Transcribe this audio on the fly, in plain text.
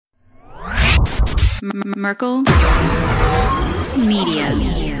Merkel Media.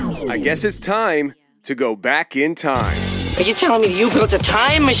 I guess it's time to go back in time. Are you telling me you built a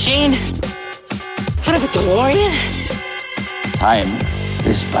time machine? Out of a DeLorean? Time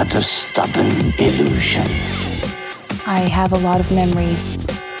is but a stubborn illusion. I have a lot of memories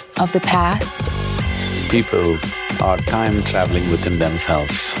of the past. People are time traveling within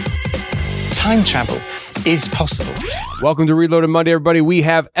themselves. Time travel is possible. Welcome to Reloaded Monday, everybody. We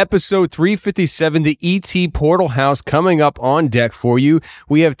have episode 357, the E.T. Portal House, coming up on deck for you.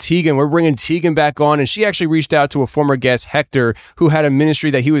 We have Tegan. We're bringing Tegan back on, and she actually reached out to a former guest, Hector, who had a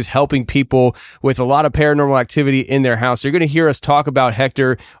ministry that he was helping people with a lot of paranormal activity in their house. So you're going to hear us talk about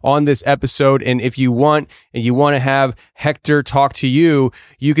Hector on this episode, and if you want to have Hector talk to you,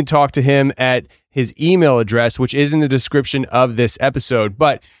 you can talk to him at his email address, which is in the description of this episode.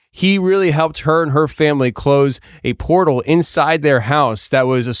 But he really helped her and her family close a portal inside their house that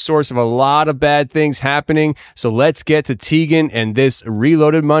was a source of a lot of bad things happening. So let's get to Tegan and this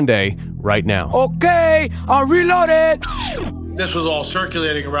Reloaded Monday right now. Okay, I'll reload it. This was all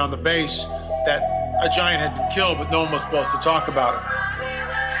circulating around the base that a giant had been killed, but no one was supposed to talk about it.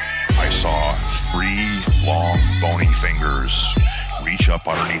 I saw 3 long, bony fingers reach up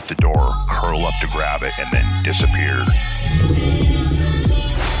underneath the door, curl up to grab it, and then disappear.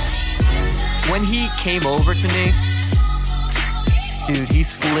 When he came over to me, dude, he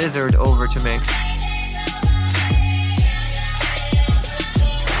slithered over to me.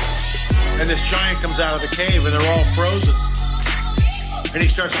 And this giant comes out of the cave and they're all frozen. And he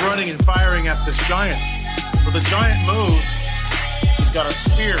starts running and firing at this giant. Well, the giant moves. He's got a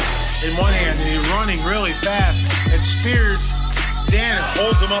spear in one hand and he's running really fast and spears Dan and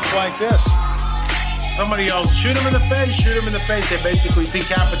holds him up like this. Somebody yells, shoot him in the face, shoot him in the face. They basically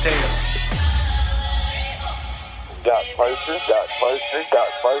decapitate him. Got closer.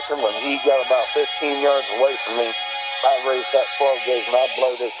 When he got about 15 yards away from me, I raised that 12 gauge and I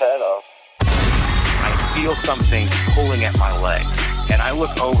blowed his head off. I feel something pulling at my leg, and I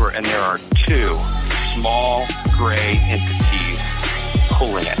look over and there are 2 small gray entities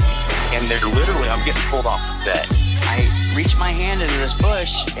pulling at me. And they're literally, I'm getting pulled off the bed. I reached my hand into this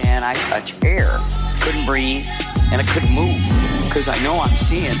bush and I touched air. Couldn't breathe and I couldn't move because I know I'm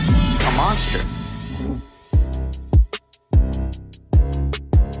seeing a monster.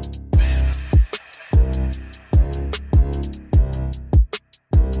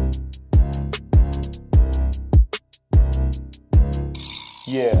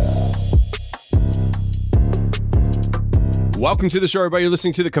 Yeah. Welcome to the show, everybody. You're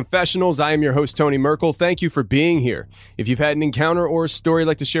listening to The Confessionals. I am your host, Tony Merkel. Thank you for being here. If you've had an encounter or a story you'd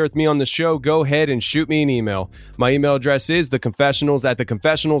like to share with me on the show, go ahead and shoot me an email. My email address is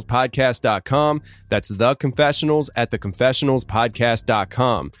theconfessionals@theconfessionalspodcast.com. That's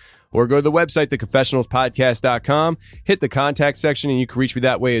theconfessionals@theconfessionalspodcast.com. Or go to the website, theconfessionalspodcast.com, hit the contact section, and you can reach me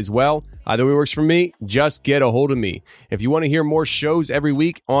that way as well. Either way works for me. Just get a hold of me. If you want to hear more shows every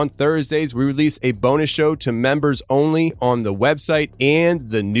week, on Thursdays, we release a bonus show to members only on the website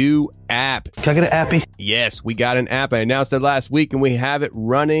and the new app. Can I get an appy? Yes, we got an app. I announced it last week, and we have it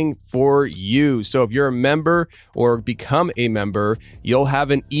running for you. So if you're a member or become a member, you'll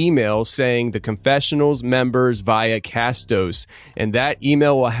have an email saying the Confessionals members via Castos. And that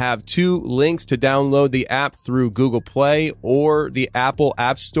email will have 2 links to download the app through Google Play or the Apple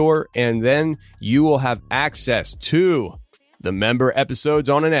App Store, and then you will have access to the member episodes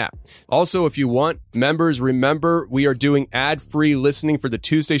on an app. Also, if you want, members, remember, we are doing ad-free listening for the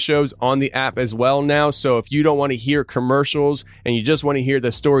Tuesday shows on the app as well now. So if you don't want to hear commercials and you just want to hear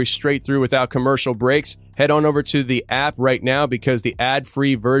the story straight through without commercial breaks, head on over to the app right now because the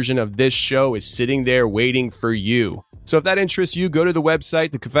ad-free version of this show is sitting there waiting for you. So if that interests you, go to the website,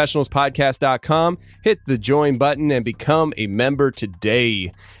 theconfessionalspodcast.com, hit the join button, and become a member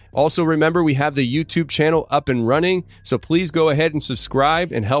today. Also, remember, we have the YouTube channel up and running, so please go ahead and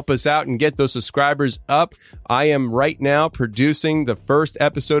subscribe and help us out and get those subscribers up. I am right now producing the first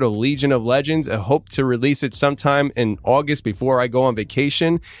episode of Legion of Legends. I hope to release it sometime in August before I go on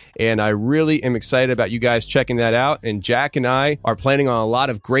vacation, and I really am excited about you guys checking that out. And Jack and I are planning on a lot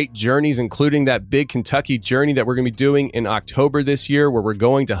of great journeys, including that big Kentucky journey that we're going to be doing in October this year, where we're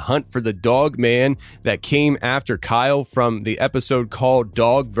going to hunt for the dog man that came after Kyle from the episode called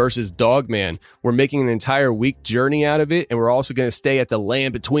Dog versus Dogman. We're making an entire week journey out of it, and we're also going to stay at the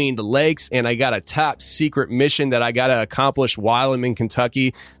Land Between the Lakes, and I got a top secret mission that I got to accomplish while I'm in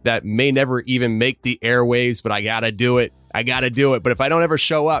Kentucky that may never even make the airwaves, but I got to do it. I got to do it. But if I don't ever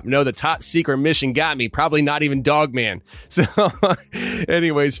show up, no, the top secret mission got me. Probably not even Dogman. So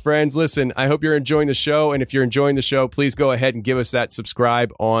anyways, friends, listen, I hope you're enjoying the show. And if you're enjoying the show, please go ahead and give us that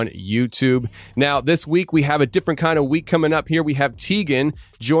subscribe on YouTube. Now, this week, we have a different kind of week coming up here. We have Tegan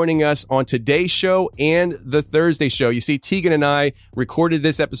joining us on today's show and the Thursday show. You see, Tegan and I recorded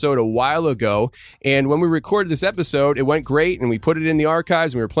this episode a while ago. And when we recorded this episode, it went great and we put it in the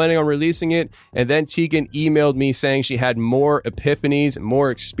archives and we were planning on releasing it. And then Tegan emailed me saying she had more epiphanies,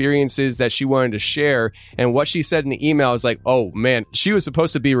 more experiences that she wanted to share. And what she said in the email was like, oh man, she was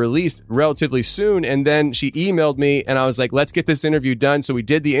supposed to be released relatively soon. And then she emailed me and I was like, let's get this interview done. So we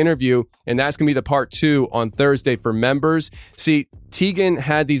did the interview, and that's going to be the part 2 on Thursday for members. See, Tegan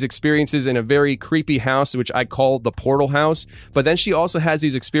had these experiences in a very creepy house, which I call the portal house. But then she also has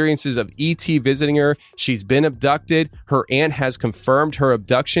these experiences of ET visiting her. She's been abducted. Her aunt has confirmed her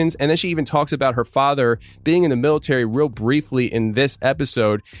abductions. And then she even talks about her father being in the military real briefly in this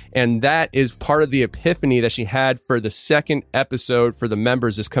episode. And that is part of the epiphany that she had for the second episode for the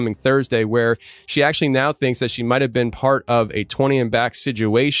members this coming Thursday, where she actually now thinks that she might have been part of a 20 and back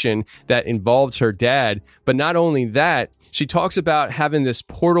situation that involves her dad. But not only that, she talks about having this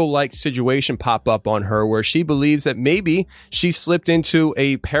portal-like situation pop up on her where she believes that maybe she slipped into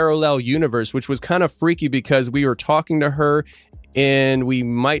a parallel universe, which was kind of freaky because we were talking to her and we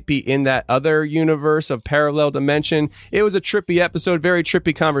might be in that other universe of parallel dimension. It was a trippy episode, very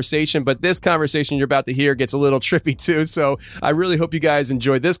trippy conversation, but this conversation you're about to hear gets a little trippy too. So I really hope you guys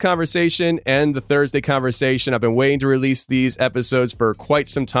enjoyed this conversation and the Thursday conversation. I've been waiting to release these episodes for quite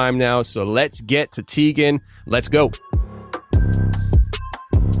some time now. So let's get to Tegan. Let's go.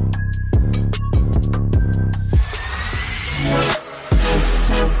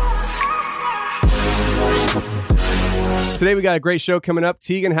 Today we got a great show coming up.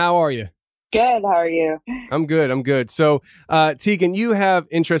 Tegan, how are you? Good. How are you? I'm good. So, Tegan, you have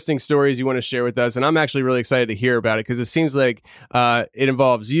interesting stories you want to share with us, and I'm actually really excited to hear about it because it seems like it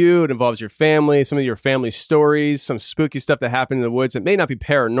involves you, it involves your family, some of your family stories, some spooky stuff that happened in the woods. It may not be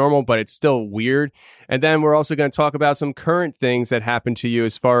paranormal, but it's still weird. And then we're also going to talk about some current things that happened to you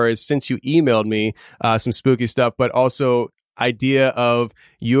as far as since you emailed me some spooky stuff, but also idea of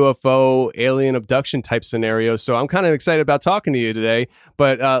UFO alien abduction type scenarios. So I'm kind of excited about talking to you today,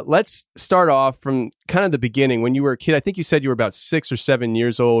 but let's start off from kind of the beginning. When you were a kid, I think you said you were about 6 or 7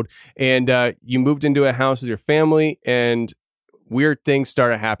 years old, and you moved into a house with your family and weird things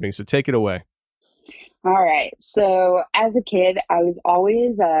started happening. So take it away. All right. So as a kid, I was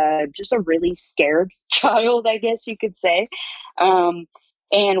always just a really scared child, I guess you could say.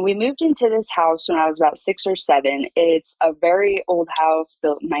 And we moved into this house when I was about 6 or 7. It's a very old house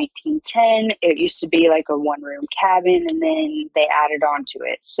built in 1910. It used to be like a one-room cabin, and then they added on to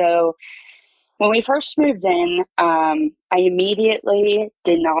it. So when we first moved in, I immediately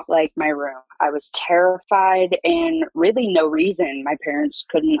did not like my room. I was terrified, and really no reason. My parents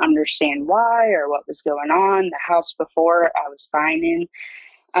couldn't understand why or what was going on. The house before I was fine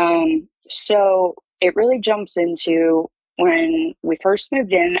in. So it really jumps into when we first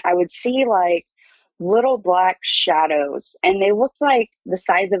moved in, I would see like little black shadows, and they looked like the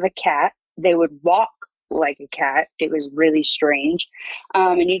size of a cat. They would walk like a cat. It was really strange.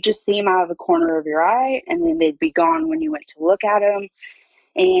 And you just see them out of the corner of your eye, and then they'd be gone when you went to look at them.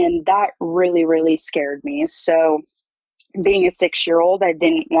 And that really, really scared me. So being a 6-year-old, I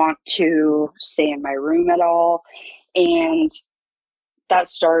didn't want to stay in my room at all. And that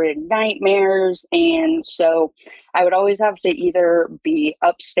started nightmares. And so I would always have to either be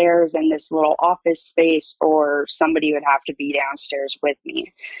upstairs in this little office space, or somebody would have to be downstairs with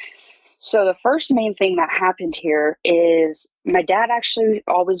me. So the first main thing that happened here is my dad actually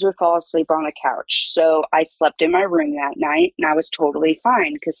always would fall asleep on the couch. So I slept in my room that night, and I was totally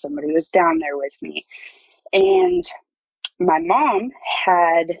fine because somebody was down there with me. And my mom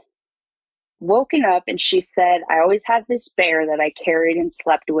had woken up, and she said, I always had this bear that I carried and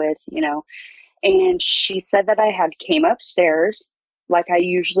slept with, and she said that I had came upstairs like I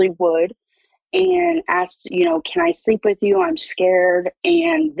usually would and asked, can I sleep with you? I'm scared.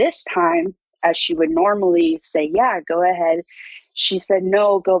 And this time, as she would normally say, yeah, go ahead, she said,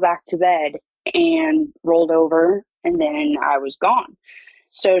 no, go back to bed, and rolled over, and then I was gone.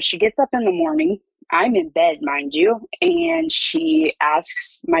 So she gets up in the morning. I'm in bed, mind you, and she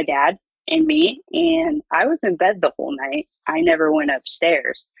asks my dad and me, and I was in bed the whole night. I never went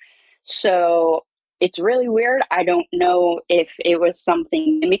upstairs. So it's really weird. I don't know if it was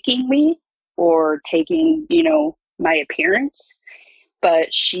something mimicking me or taking, my appearance,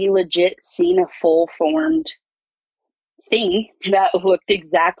 but she legit seen a full-formed thing that looked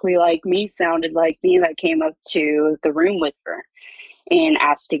exactly like me, sounded like me, that came up to the room with her and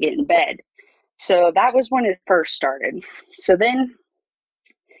asked to get in bed. So that was when it first started. So then,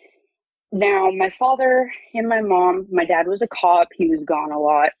 now my father and my mom, my dad was a cop, he was gone a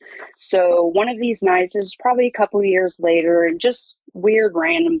lot. So one of these nights, is probably a couple years later, and just weird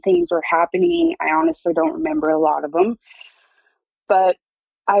random things were happening. I honestly don't remember a lot of them. But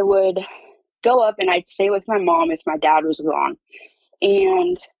I would go up and I'd stay with my mom if my dad was gone.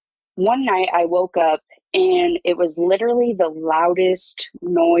 And one night I woke up and it was literally the loudest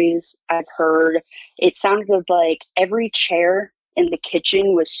noise I've heard. It sounded like every chair in the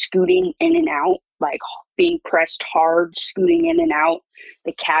kitchen was scooting in and out, like being pressed hard, scooting in and out.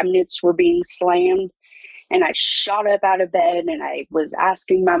 The cabinets were being slammed. And I shot up out of bed and I was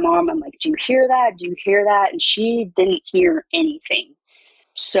asking my mom, I'm like, do you hear that? Do you hear that? And she didn't hear anything.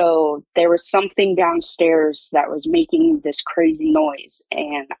 So there was something downstairs that was making this crazy noise,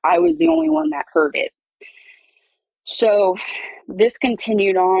 and I was the only one that heard it. So this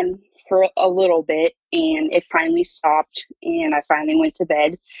continued on for a little bit, and it finally stopped, and I finally went to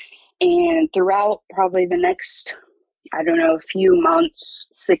bed. And throughout probably the next, I don't know, a few months,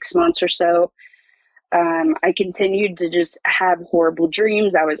 6 months or so, I continued to just have horrible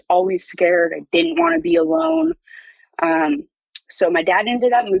dreams. I was always scared. I didn't want to be alone. So my dad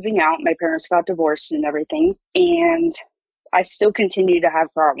ended up moving out. My parents got divorced and everything. And I still continued to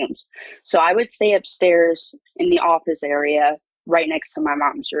have problems. So I would stay upstairs in the office area right next to my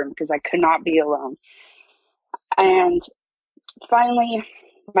mom's room because I could not be alone. And finally,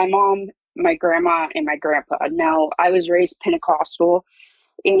 my mom, my grandma, and my grandpa. Now, I was raised Pentecostal.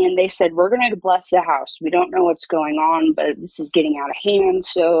 And they said, we're going to bless the house. We don't know what's going on, but this is getting out of hand.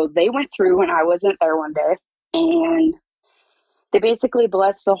 So they went through when I wasn't there one day. And they basically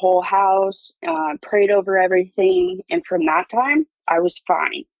blessed the whole house, prayed over everything. And from that time, I was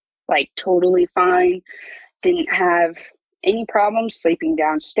fine. Like, totally fine. Didn't have any problems sleeping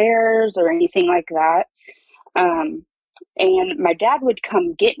downstairs or anything like that. And my dad would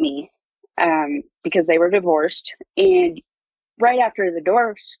come get me because they were divorced. And right after the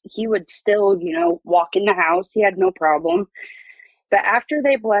divorce, he would still, walk in the house. He had no problem. But after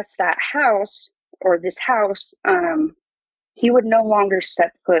they blessed that house, or this house, he would no longer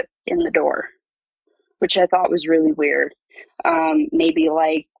step foot in the door, which I thought was really weird. Maybe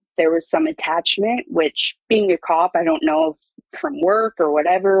like there was some attachment, which being a cop, I don't know if from work or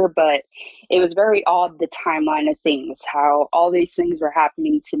whatever, but it was very odd, the timeline of things, how all these things were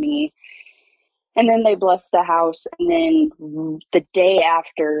happening to me. And then they blessed the house. And then the day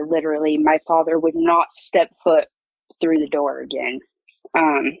after, literally, my father would not step foot through the door again.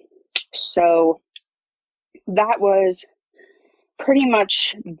 So that was pretty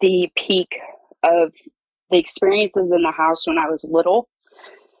much the peak of the experiences in the house when I was little.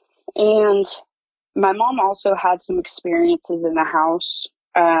 And my mom also had some experiences in the house.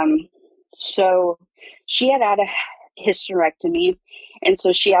 So she had a hysterectomy, and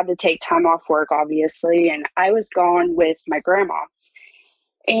so she had to take time off work, obviously, and I was gone with my grandma.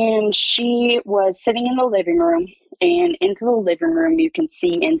 And she was sitting in the living room, and into the living room you can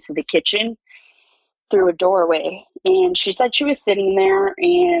see into the kitchen through a doorway. And she said she was sitting there,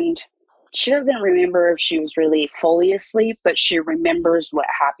 and she doesn't remember if she was really fully asleep, but she remembers what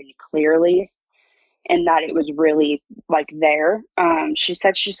happened clearly, and that it was really like there. She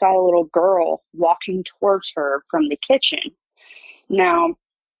said she saw a little girl walking towards her from the kitchen. Now,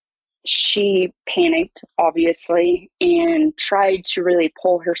 she panicked, obviously, and tried to really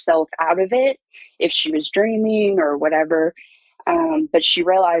pull herself out of it if she was dreaming or whatever. But she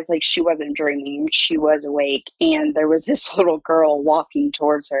realized like she wasn't dreaming, she was awake, and there was this little girl walking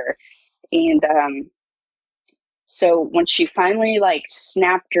towards her. And so when she finally like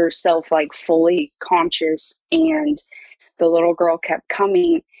snapped herself like fully conscious, and the little girl kept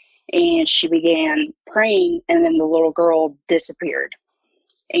coming, and she began praying, and then the little girl disappeared.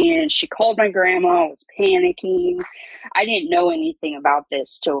 And she called my grandma, was panicking. I didn't know anything about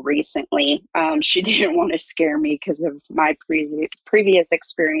this till recently. She didn't want to scare me because of my previous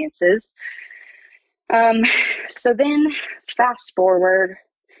experiences. So then fast forward,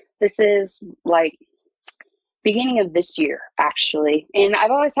 this is like beginning of this year, actually. And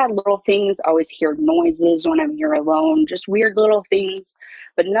I've always had little things, always hear noises when I'm here alone, just weird little things,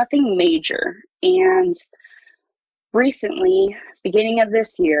 but nothing major. And recently, beginning of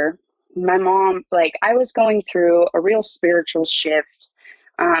this year, my mom, like, I was going through a real spiritual shift.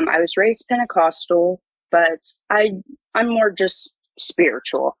 I was raised Pentecostal, but I'm more just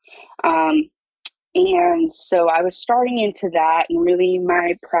spiritual. And so I was starting into that and really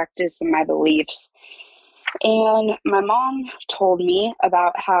my practice and my beliefs. And my mom told me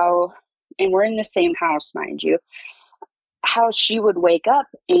about how, and we're in the same house, mind you, how she would wake up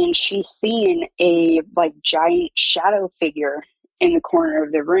and she's seeing a like giant shadow figure in the corner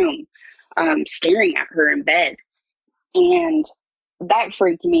of the room, staring at her in bed. And that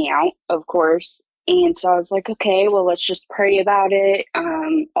freaked me out, of course. And so I was like, okay, well, let's just pray about it.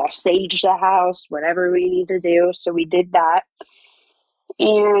 I'll sage the house, whatever we need to do. So we did that.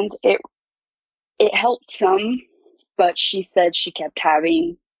 And it helped some, but she said she kept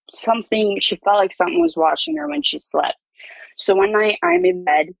having something. She felt like something was watching her when she slept. So one night I'm in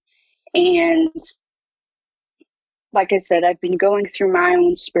bed, and like I said, I've been going through my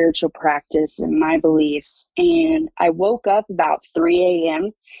own spiritual practice and my beliefs, and I woke up about 3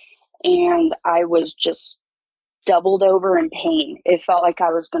 a.m. and I was just doubled over in pain. It felt like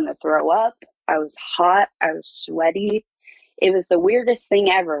I was going to throw up. I was hot. I was sweaty. It was the weirdest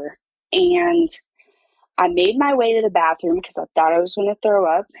thing ever. And I made my way to the bathroom because I thought I was going to throw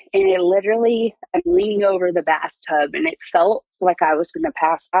up. And it literally, I'm leaning over the bathtub and it felt like I was going to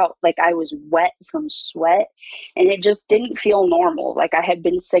pass out. Like I was wet from sweat. And it just didn't feel normal. Like I had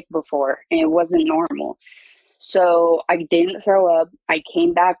been sick before and it wasn't normal. So I didn't throw up. I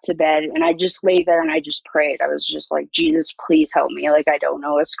came back to bed and I just lay there and I just prayed. I was just like, Jesus, please help me. Like, I don't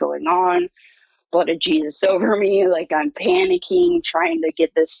know what's going on. Blood of Jesus over me. Like, I'm panicking, trying to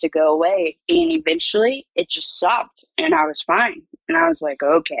get this to go away. And eventually it just stopped and I was fine. And I was like,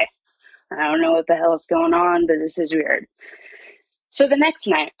 okay, I don't know what the hell is going on, but this is weird. So the next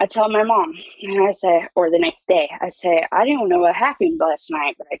night, I tell my mom, and I say, or the next day, I say, I don't know what happened last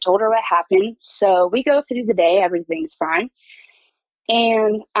night, but I told her what happened. So we go through the day, everything's fine.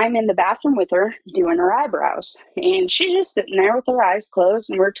 And I'm in the bathroom with her doing her eyebrows. And she's just sitting there with her eyes closed,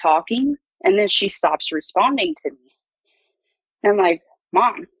 and we're talking. And then she stops responding to me. And I'm like,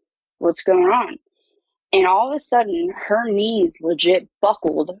 Mom, what's going on? And all of a sudden, her knees legit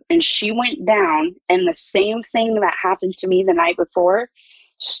buckled and she went down. And the same thing that happened to me the night before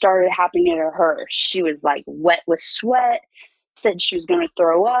started happening to her. She was like wet with sweat, said she was going to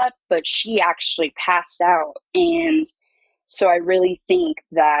throw up, but she actually passed out. And so I really think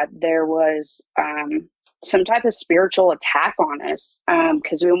that there was some type of spiritual attack on us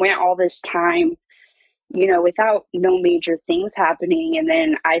because we went all this time, you know, without no major things happening. And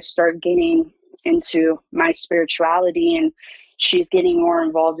then I start getting into my spirituality and she's getting more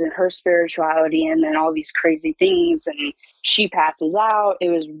involved in her spirituality and then all these crazy things and she passes out. It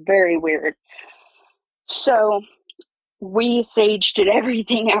was very weird. So we saged did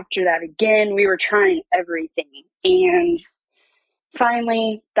everything after that again. We were trying everything and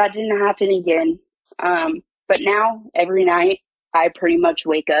finally that didn't happen again. But now every night I pretty much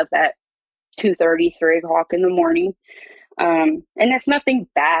wake up at 2:30, 3 o'clock in the morning. And it's nothing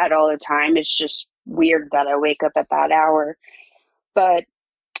bad all the time. It's just weird that I wake up at that hour. But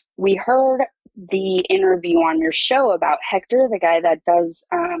we heard the interview on your show about Hector, the guy that does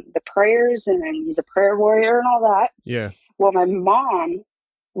the prayers and he's a prayer warrior and all that. Yeah. Well, my mom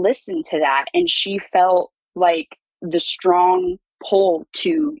listened to that and she felt like the strong pull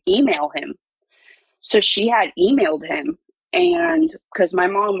to email him. So she had emailed him. And because my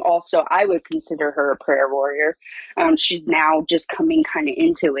mom also, I would consider her a prayer warrior. She's now just coming kind of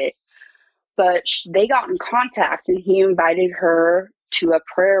into it. But they got in contact and he invited her to a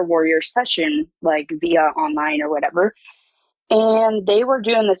prayer warrior session, like via online or whatever. And they were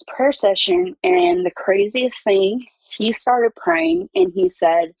doing this prayer session. And the craziest thing, he started praying and he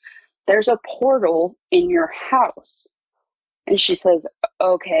said, there's a portal in your house. And she says,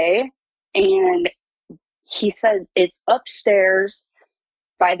 okay. And he said, it's upstairs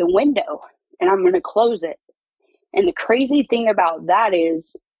by the window and I'm going to close it. And the crazy thing about that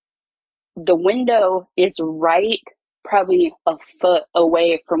is the window is right, probably a foot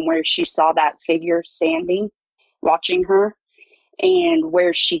away from where she saw that figure standing, watching her, and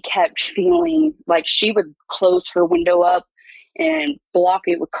where she kept feeling like she would close her window up and block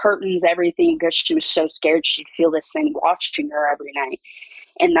it with curtains, everything, because she was so scared she'd feel this thing watching her every night.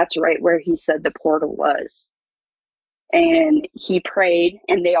 And that's right where he said the portal was. And he prayed,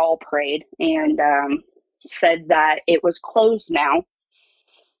 and they all prayed, and said that it was closed now.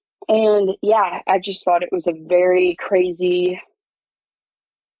 And yeah, I just thought it was a very crazy,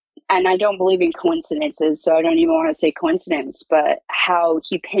 and I don't believe in coincidences, so I don't even want to say coincidence, but how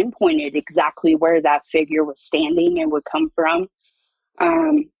he pinpointed exactly where that figure was standing and would come from.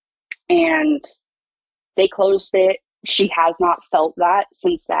 And they closed it. She has not felt that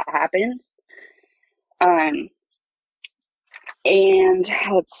since that happened. And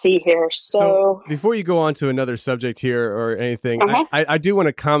let's see here. So before you go on to another subject here or anything, I do want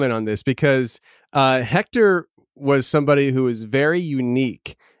to comment on this because Hector was somebody who was very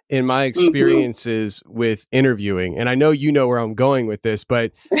unique in my experiences with interviewing. And I know you know where I'm going with this,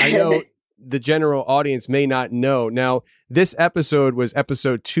 but I know the general audience may not know. Now, this episode was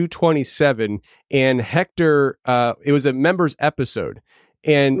episode 227, and Hector, it was a members episode,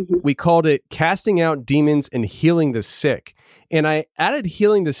 and we called it Casting Out Demons and Healing the Sick. And I added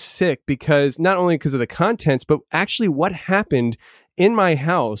healing the sick because not only because of the contents, but actually what happened in my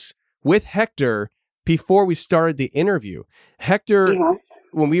house with Hector before we started the interview. Hector,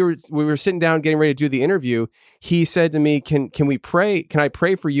 when we were sitting down getting ready to do the interview, he said to me, can we pray? Can I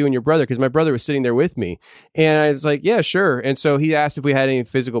pray for you and your brother? Because my brother was sitting there with me. And I was like, yeah, sure. And so he asked if we had any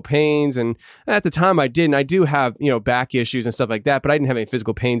physical pains. And at the time I didn't. I do have, back issues and stuff like that, but I didn't have any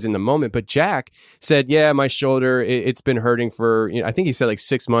physical pains in the moment. But Jack said, yeah, my shoulder, it's been hurting for, I think he said like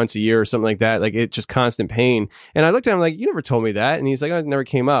 6 months, a year or something like that. Like it's just constant pain. And I looked at him like, you never told me that. And he's like, oh, it never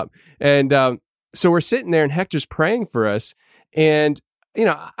came up. And so we're sitting there and Hector's praying for us. And in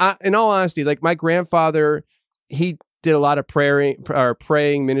all honesty, like my grandfather, he did a lot of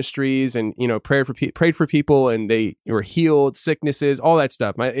praying ministries, and prayed for people, and they were healed, sicknesses, all that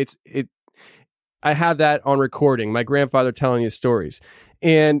stuff. I have that on recording. My grandfather telling his stories,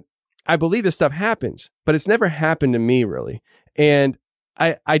 and I believe this stuff happens, but it's never happened to me really. And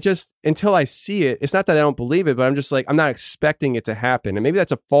I just, until I see it, it's not that I don't believe it, but I'm just like, I'm not expecting it to happen, and maybe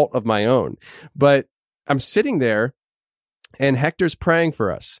that's a fault of my own. But I'm sitting there. And Hector's praying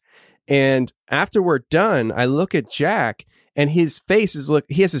for us. And after we're done, I look at Jack, and his face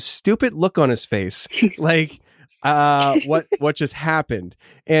he has a stupid look on his face. Like, what just happened?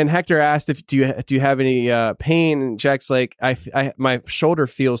 And Hector asked do you have any pain? And Jack's like, my shoulder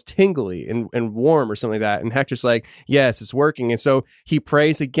feels tingly and warm or something like that. And Hector's like, yes, it's working. And so he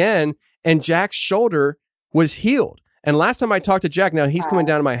prays again, and Jack's shoulder was healed. And last time I talked to Jack, now he's coming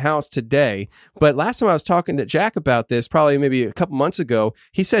down to my house today, but last time I was talking to Jack about this, probably maybe a couple months ago,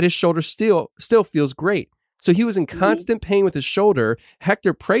 he said his shoulder still feels great. So he was in constant pain with his shoulder.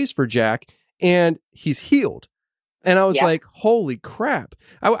 Hector prays for Jack, and he's healed. And I was like, holy crap.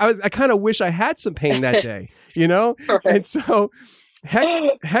 I kind of wish I had some pain that day, And so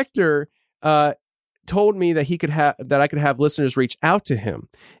Hector told me that I could have listeners reach out to him.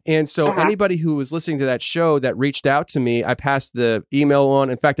 And so anybody who was listening to that show that reached out to me, I passed the email on.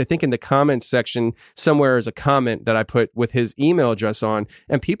 In fact, I think in the comments section somewhere is a comment that I put with his email address on,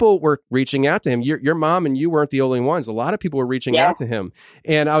 and people were reaching out to him. Your mom and you weren't the only ones. A lot of people were reaching out to him.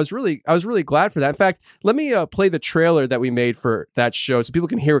 And I was really glad for that. In fact, let me play the trailer that we made for that show so people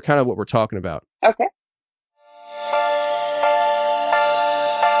can hear kind of what we're talking about. Okay.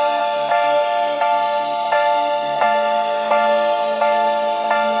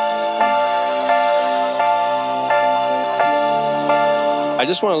 I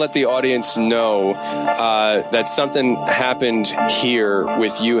just want to let the audience know that something happened here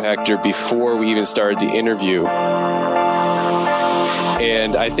with you, Hector, before we even started the interview.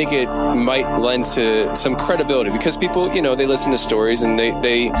 And I think it might lend to some credibility because people, they listen to stories and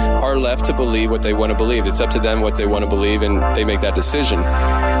they are left to believe what they want to believe. It's up to them what they want to believe, and they make that decision.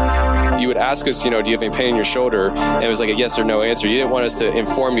 You would ask us, do you have any pain in your shoulder? And it was like a yes or no answer. You didn't want us to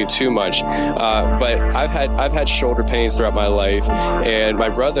inform you too much. But I've had shoulder pains throughout my life, and my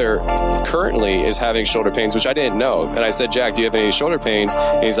brother currently is having shoulder pains, which I didn't know. And I said, Jack, do you have any shoulder pains?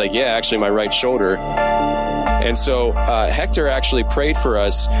 And he's like, yeah, actually my right shoulder. And so Hector actually prayed for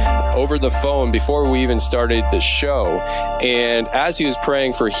us over the phone before we even started the show. And as he was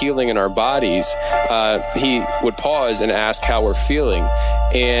praying for healing in our bodies, he would pause and ask how we're feeling.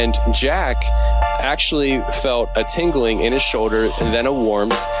 And Jack actually felt a tingling in his shoulder and then a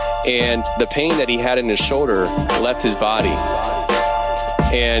warmth. And the pain that he had in his shoulder left his body.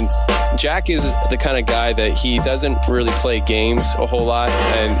 And Jack is the kind of guy that he doesn't really play games a whole lot,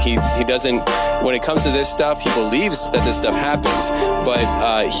 and he doesn't, when it comes to this stuff, he believes that this stuff happens, but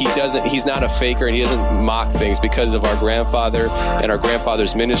he's not a faker, and he doesn't mock things because of our grandfather and our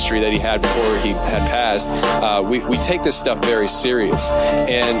grandfather's ministry that he had before he had passed. We take this stuff very serious,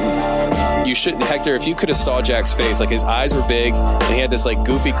 and you shouldn't, Hector, if you could have saw Jack's face, like his eyes were big, and he had this like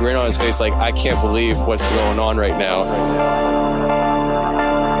goofy grin on his face, like, I can't believe what's going on right now.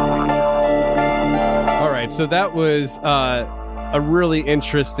 So that was a really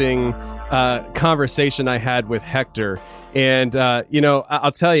interesting conversation I had with Hector. And,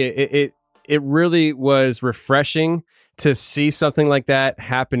 I'll tell you, it really was refreshing to see something like that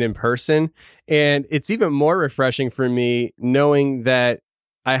happen in person. And it's even more refreshing for me knowing that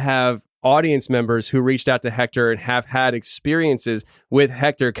I have audience members who reached out to Hector and have had experiences with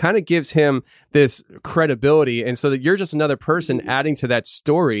Hector kind of gives him this credibility. And so that you're just another person adding to that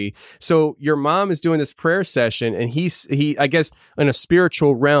story. So your mom is doing this prayer session and he, I guess in a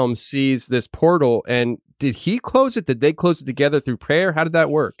spiritual realm, sees this portal. And did he close it? Did they close it together through prayer? How did that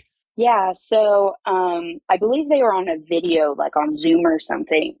work? Yeah, so I believe they were on a video, like on Zoom or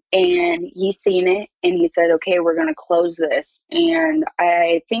something, and he seen it, and he said, okay, we're going to close this. And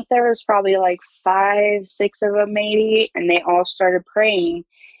I think there was probably like 5, 6 of them maybe, and they all started praying,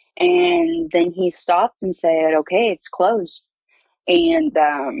 and then he stopped and said, okay, it's closed. And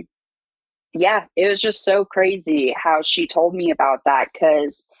yeah, it was just so crazy how she told me about that,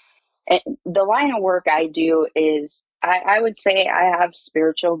 because the line of work I do is, I would say I have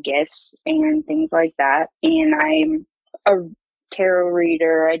spiritual gifts and things like that. And I'm a tarot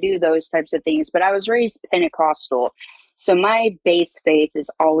reader. I do those types of things. But I was raised Pentecostal. So my base faith is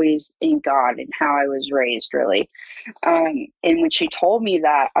always in God and how I was raised, really. And when she told me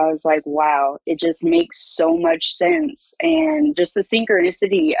that, I was like, wow, it just makes so much sense. And just the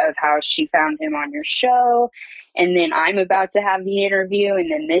synchronicity of how she found him on your show. And then I'm about to have the interview, and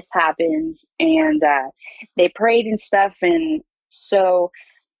then this happens. And they prayed and stuff. And so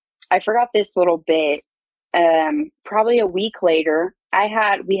I forgot this little bit. Probably a week later,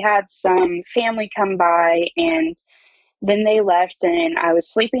 we had some family come by, and then they left, and I was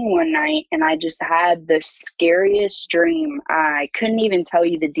sleeping one night, and I just had the scariest dream. I couldn't even tell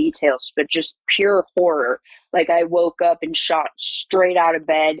you the details, but just pure horror. Like I woke up and shot straight out of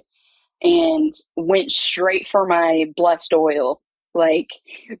bed and went straight for my blessed oil, like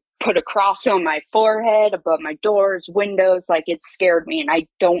put a cross on my forehead, above my doors, windows. Like it scared me, and I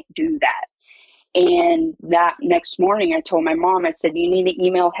don't do that. And that next morning, I told my mom, I said, you need to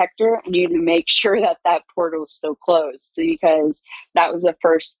email Hector and you need to make sure that that portal is still closed, because that was the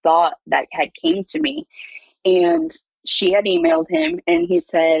first thought that had came to me. And she had emailed him, and he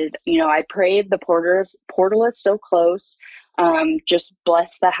said, I prayed the portal is still closed. Just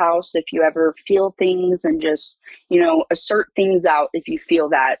bless the house if you ever feel things, and just, assert things out if you feel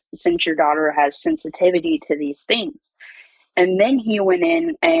that, since your daughter has sensitivity to these things. And then he went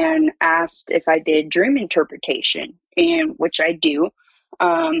in and asked if I did dream interpretation, and which I do.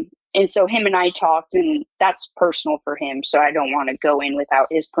 And so him and I talked, and that's personal for him, so I don't want to go in without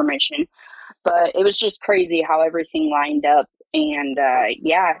his permission. But it was just crazy how everything lined up. And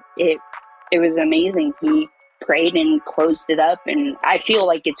yeah, it was amazing. He prayed and closed it up, and I feel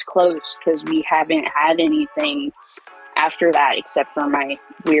like it's closed because we haven't had anything after that except for my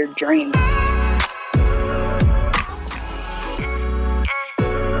weird dream.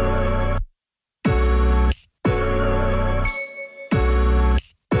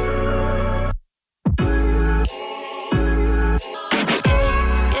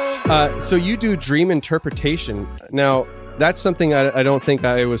 So you do dream interpretation. Now, that's something I don't think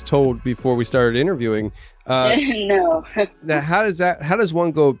I was told before we started interviewing. No. Now, how does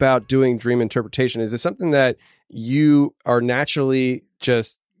one go about doing dream interpretation? Is it something that you are naturally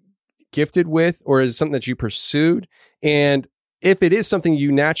just gifted with, or is it something that you pursued? And if it is something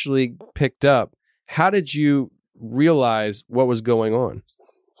you naturally picked up, how did you realize what was going on?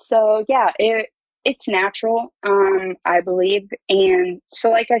 So, yeah, it's natural, I believe. And so,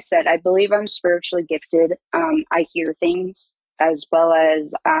 like I said, I believe I'm spiritually gifted. I hear things, as well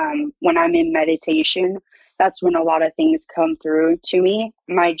as when I'm in meditation, that's when a lot of things come through to me.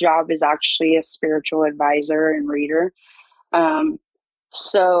 My job is actually a spiritual advisor and reader.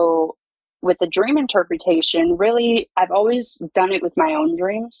 So with the dream interpretation, really, I've always done it with my own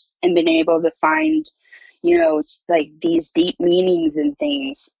dreams and been able to find, it's like these deep meanings and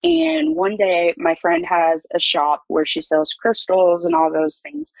things. And one day my friend has a shop where she sells crystals and all those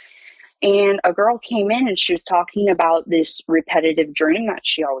things. And a girl came in and she was talking about this repetitive dream that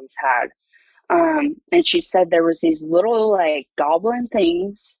she always had. And she said there was these little like goblin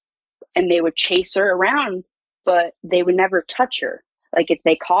things, and they would chase her around, but they would never touch her. Like if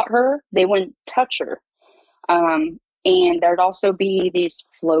they caught her, they wouldn't touch her. And there'd also be these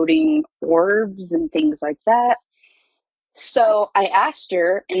floating orbs and things like that. So I asked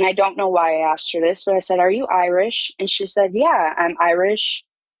her, and I don't know why I asked her this, but I said, are you Irish? And she said, yeah, I'm Irish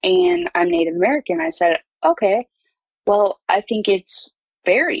and I'm Native American. I said, okay, well, I think it's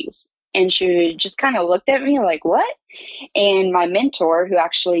fairies. And she just kind of looked at me like, what? And my mentor, who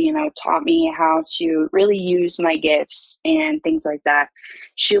actually, taught me how to really use my gifts and things like that,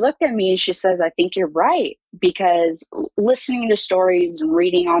 she looked at me and she says, I think you're right. Because listening to stories and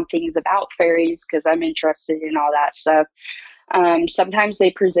reading on things about fairies, because I'm interested in all that stuff, Sometimes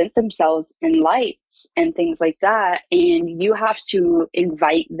they present themselves in lights and things like that, and you have to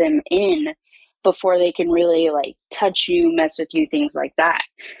invite them in before they can really like touch you, mess with you, things like that.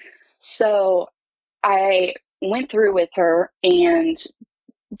 So I went through with her and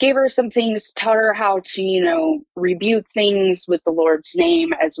gave her some things, taught her how to, rebuke things with the Lord's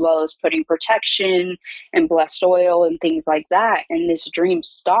name, as well as putting protection and blessed oil and things like that. And this dream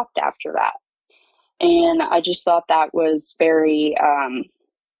stopped after that. And I just thought that was very,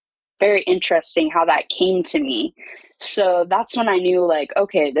 very interesting how that came to me. So that's when I knew, like,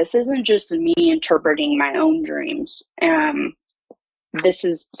 okay, this isn't just me interpreting my own dreams. This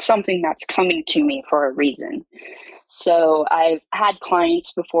is something that's coming to me for a reason. So I've had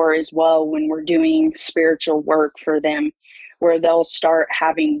clients before as well, when we're doing spiritual work for them, where they'll start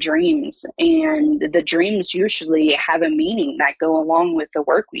having dreams, and the dreams usually have a meaning that go along with the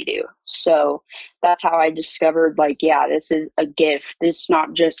work we do. So that's how I discovered, like, yeah, this is a gift. It's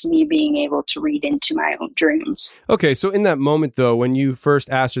not just me being able to read into my own dreams. Okay, so in that moment, though, when you first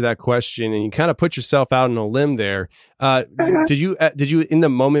asked her that question and you kind of put yourself out on a limb there, did you in the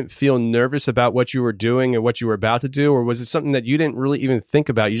moment feel nervous about what you were doing and what you were about to do, or was it something that you didn't really even think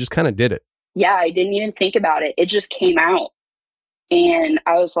about? You just kind of did it? Yeah, I didn't even think about it. It just came out. And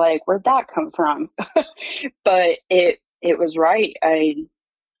I was like, where'd that come from? But it was right.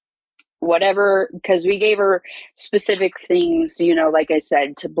 Because we gave her specific things, like I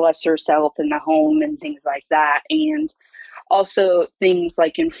said, to bless herself in the home and things like that. And also things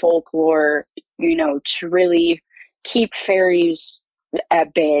like in folklore, to really keep fairies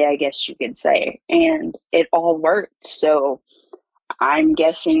at bay, I guess you could say. And it all worked. So I'm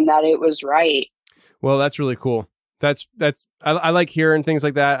guessing that it was right. Well, that's really cool. I like hearing things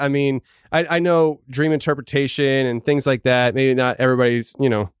like that. I mean, I know dream interpretation and things like that. Maybe not everybody's,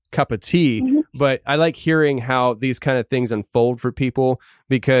 cup of tea, but I like hearing how these kind of things unfold for people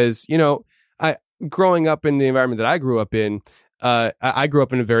because, growing up in the environment that I grew up in, I grew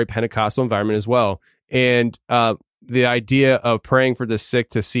up in a very Pentecostal environment as well. And, the idea of praying for the sick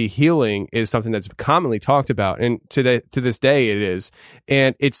to see healing is something that's commonly talked about. And to this day, it is.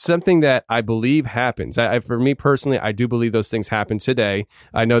 And it's something that I believe happens. For me personally, I do believe those things happen today.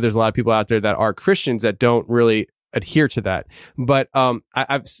 I know there's a lot of people out there that are Christians that don't really adhere to that. But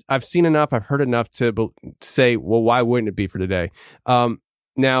I've seen enough, I've heard enough to say, well, why wouldn't it be for today?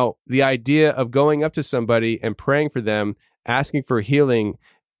 Now, the idea of going up to somebody and praying for them, asking for healing,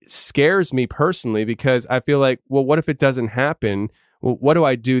 scares me personally because I feel like, well, what if it doesn't happen? Well, what do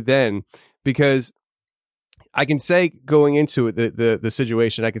I do then? Because I can say going into it, the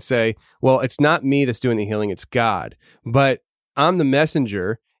situation, I could say, well, it's not me that's doing the healing, it's God. But I'm the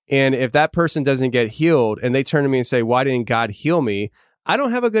messenger. And if that person doesn't get healed and they turn to me and say, why didn't God heal me? I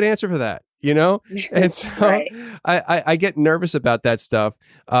don't have a good answer for that, And so right. I get nervous about that stuff.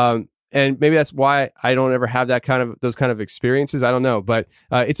 And maybe that's why I don't ever have those kind of experiences. I don't know, but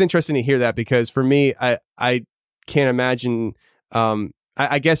it's interesting to hear that because for me, I can't imagine.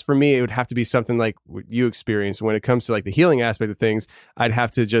 I guess for me, it would have to be something like what you experienced when it comes to like the healing aspect of things. I'd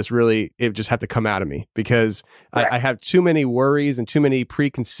have to it would just have to come out of me because right. I have too many worries and too many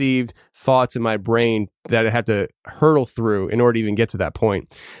preconceived thoughts in my brain that I have to hurdle through in order to even get to that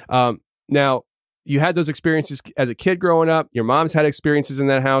point. Now, you had those experiences as a kid growing up. Your mom's had experiences in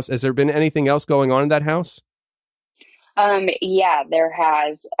that house. Has there been anything else going on in that house? Yeah, there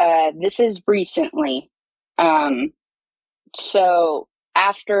has. This is recently. So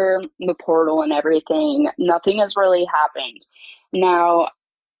after the portal and everything, nothing has really happened. Now,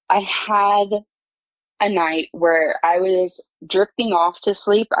 I had a night where I was drifting off to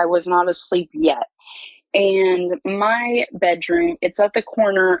sleep. I was not asleep yet. And my bedroom, it's at the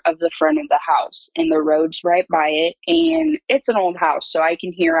corner of the front of the house and the road's right by it. And it's an old house, so I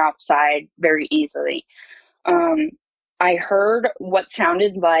can hear outside very easily. I heard what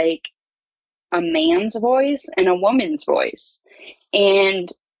sounded like a man's voice and a woman's voice. And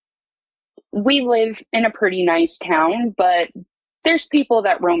we live in a pretty nice town, but there's people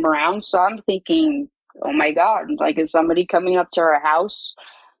that roam around. So I'm thinking, oh my God, like, is somebody coming up to our house?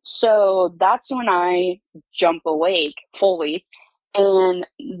 So that's when I jump awake fully. And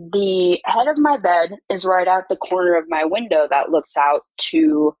the head of my bed is right out the corner of my window that looks out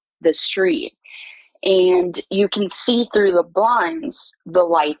to the street. And you can see through the blinds, the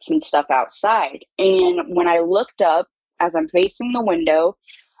lights and stuff outside. And when I looked up, as I'm facing the window,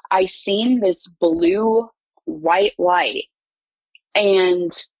 I seen this blue white light.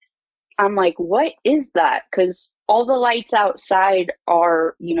 And I'm like, what is that? Because all the lights outside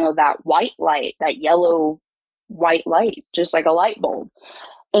are, that white light, that yellow white light, just like a light bulb.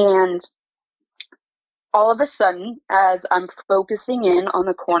 And all of a sudden, as I'm focusing in on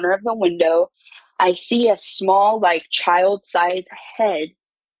the corner of the window, I see a small, like, child-sized head,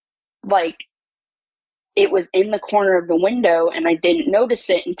 like, it was in the corner of the window, and I didn't notice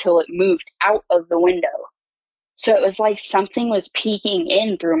it until it moved out of the window. So it was like something was peeking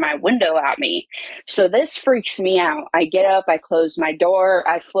in through my window at me. So this freaks me out. I get up, I close my door,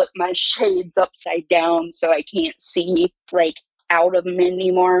 I flip my shades upside down so I can't see, like, out of them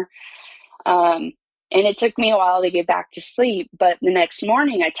anymore. And it took me a while to get back to sleep. But the next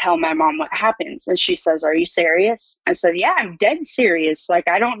morning, I tell my mom what happens. And she says, "Are you serious?" I said, "Yeah, I'm dead serious. Like,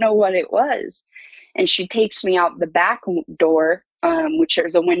 I don't know what it was." And she takes me out the back door, which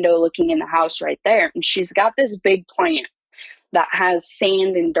there's a window looking in the house right there. And she's got this big plant that has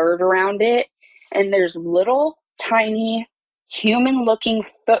sand and dirt around it. And there's little tiny human-looking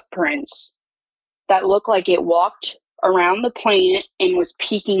footprints that look like it walked around the plant and was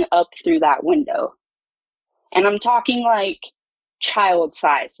peeking up through that window. And I'm talking like child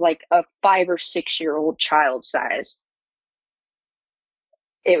size, like a 5 or 6 year old child size.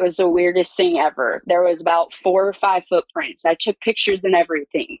 It was the weirdest thing ever. There was about 4 or 5 footprints. I took pictures and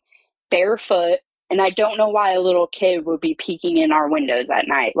everything, barefoot. And I don't know why a little kid would be peeking in our windows at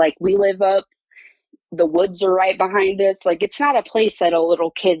night. Like, we live up, the woods are right behind us. Like, it's not a place that a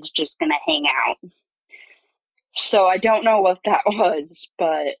little kid's just going to hang out. So I don't know what that was,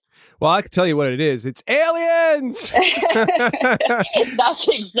 but... Well, I can tell you what it is. It's aliens! That's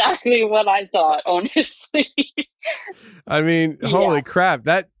exactly what I thought, honestly. I mean, holy crap.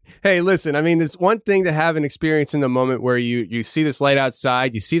 Hey, listen, I mean, there's one thing to have an experience in the moment where you see this light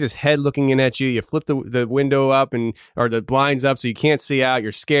outside, you see this head looking in at you, you flip the window up or the blinds up so you can't see out,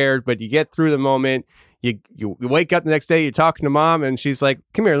 you're scared, but you get through the moment. You wake up the next day, you're talking to mom, and she's like,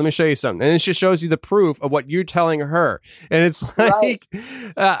 "Come here, let me show you something." And then she shows you the proof of what you're telling her. And it's like,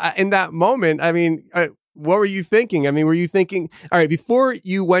 in that moment, I mean, what were you thinking? I mean, were you thinking, all right, before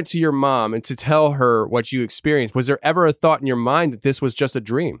you went to your mom and to tell her what you experienced, was there ever a thought in your mind that this was just a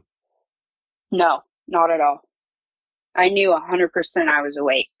dream? No, not at all. I knew 100% I was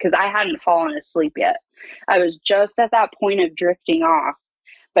awake because I hadn't fallen asleep yet. I was just at that point of drifting off,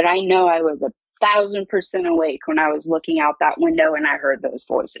 but I know I was 1,000% awake when I was looking out that window and I heard those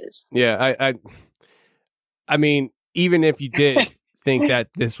voices. Yeah, I mean, even if you did think that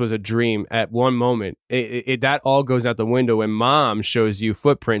this was a dream at one moment, that all goes out the window when mom shows you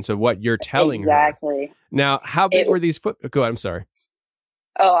footprints of what you're telling her. Exactly. Now, how big were these Go ahead, I'm sorry.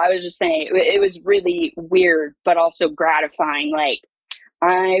 Oh, I was just saying, it was really weird, but also gratifying. Like,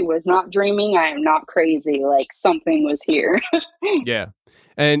 I was not dreaming. I am not crazy. Like, something was here. Yeah.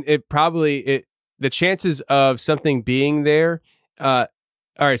 And the chances of something being there, all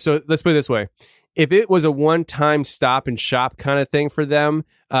right, so let's put it this way. If it was a one-time stop and shop kind of thing for them,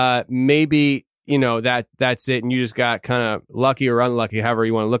 maybe, that's it, and you just got kind of lucky or unlucky, however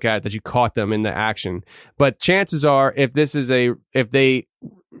you want to look at it, that you caught them in the action. But chances are, if they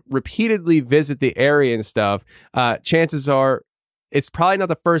repeatedly visit the area and stuff, chances are it's probably not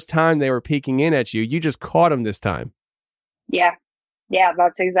the first time they were peeking in at you. You just caught them this time. Yeah. Yeah,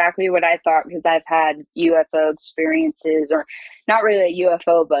 that's exactly what I thought, because I've had UFO experiences, or not really a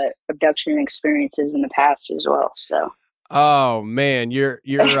UFO, but abduction experiences in the past as well. So. Oh man, you're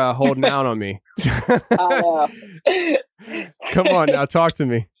holding out on me. I know. Come on now, talk to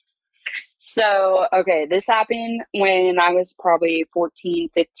me. So, okay, this happened when I was probably 14,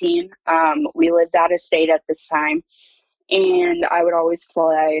 15. We lived out of state at this time. And I would always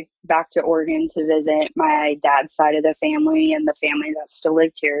fly back to Oregon to visit my dad's side of the family and the family that still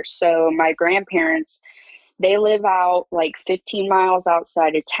lived here. So my grandparents, they live out like 15 miles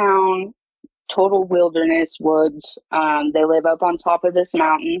outside of town, total wilderness, woods. They live up on top of this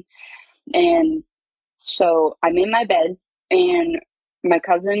mountain. And so I'm in my bed, and my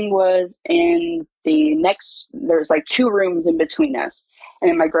cousin was in there's like 2 rooms in between us.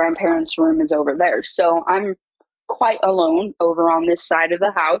 And my grandparents' room is over there. So I'm quite alone over on this side of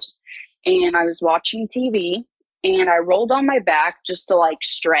the house, and I was watching TV, and I rolled on my back just to like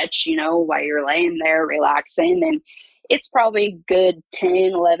stretch, while you're laying there relaxing. And it's probably good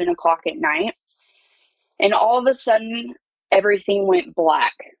 10, 11 o'clock at night, and all of a sudden everything went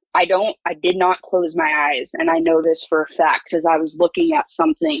black. I did not close my eyes, and I know this for a fact because I was looking at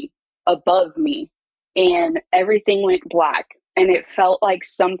something above me, and everything went black, and it felt like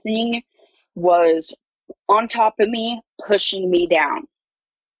something was on top of me, pushing me down.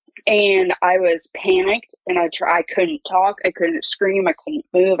 And I was panicked, and I couldn't talk, I couldn't scream, I couldn't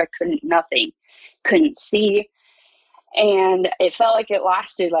move, I couldn't see. And it felt like it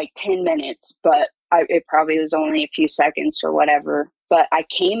lasted like 10 minutes, but it probably was only a few seconds or whatever. But I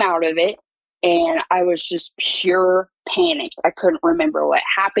came out of it, And I was just pure panicked. I couldn't remember what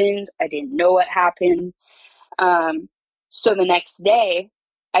happened. I didn't know what happened. So the next day,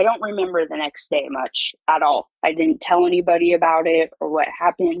 I don't remember the next day much at all. I didn't tell anybody about it or what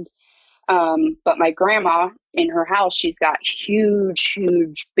happened. But my grandma in her house, she's got huge,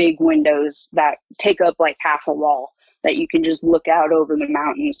 big windows that take up like half a wall that you can just look out over the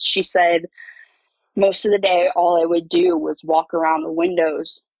mountains. She said most of the day, all I would do was walk around the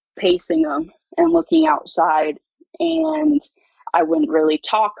windows, pacing them and looking outside. And I wouldn't really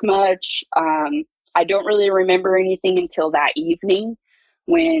talk much. I don't really remember anything until that evening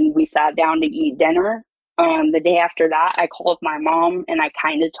when we sat down to eat dinner. The day after that, I called my mom and I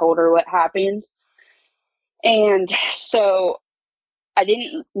kind of told her what happened. And so I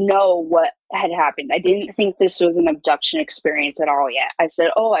didn't know what had happened. I didn't think this was an abduction experience at all yet. I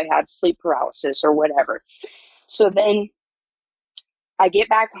said, oh, I had sleep paralysis or whatever. So then I get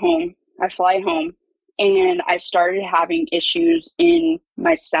back home, I fly home, and I started having issues in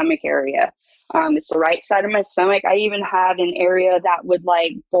my stomach area. It's the right side of my stomach. I even had an area that would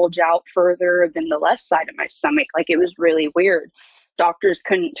like bulge out further than the left side of my stomach. Like it was really weird. Doctors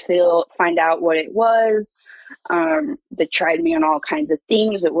couldn't find out what it was. They tried me on all kinds of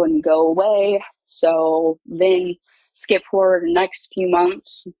things. It wouldn't go away. So then skip forward the next few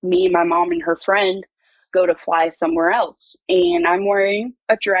months, me, my mom, and her friend go to fly somewhere else. And I'm wearing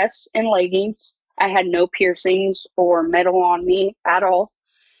a dress and leggings. I had no piercings or metal on me at all.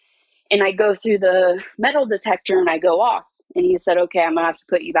 And I go through the metal detector and I go off. And he said, okay, I'm going to have to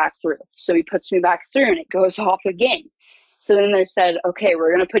put you back through. So he puts me back through and it goes off again. So then they said, okay,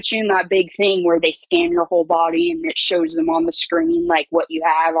 we're going to put you in that big thing where they scan your whole body and it shows them on the screen, like what you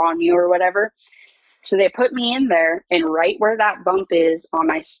have on you or whatever. So they put me in there, and right where that bump is on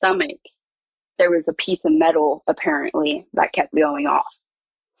my stomach, there was a piece of metal apparently that kept going off.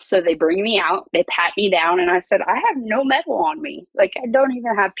 So they bring me out, they pat me down, and I said, I have no metal on me. Like, I don't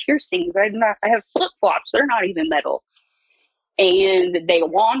even have piercings. I have flip-flops. They're not even metal. And they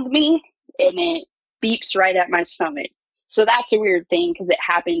wand me, and it beeps right at my stomach. So that's a weird thing because it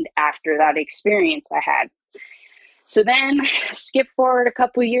happened after that experience I had. So then, skip forward a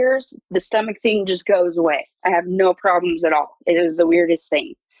couple years, the stomach thing just goes away. I have no problems at all. It is the weirdest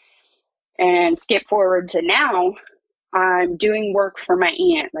thing. And skip forward to now, I'm doing work for my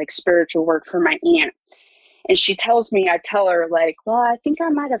aunt, like spiritual work for my aunt. And she tells me, I tell her like, well, I think I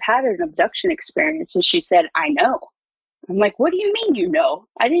might have had an abduction experience. And she said, I know. I'm like, what do you mean you know?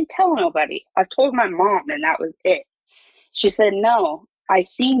 I didn't tell nobody. I told my mom and that was it. She said, no, I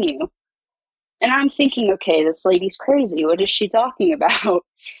seen you. And I'm thinking, okay, this lady's crazy. What is she talking about?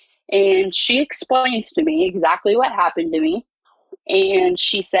 And she explains to me exactly what happened to me. And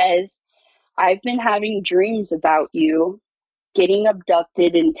she says, I've been having dreams about you getting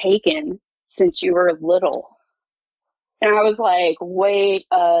abducted and taken since you were little. And I was like, wait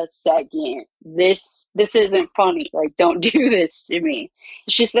a second. This isn't funny. Like, don't do this to me.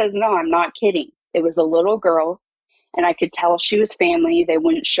 She says, no, I'm not kidding. It was a little girl, and I could tell she was family. They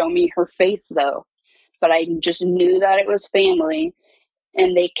wouldn't show me her face, though. But I just knew that it was family.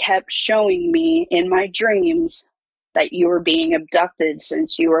 And they kept showing me in my dreams that you were being abducted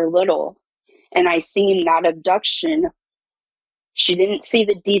since you were little. And I seen that abduction. She didn't see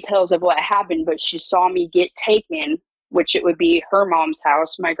the details of what happened, but she saw me get taken, which it would be her mom's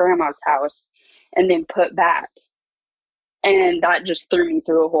house, my grandma's house, and then put back. And that just threw me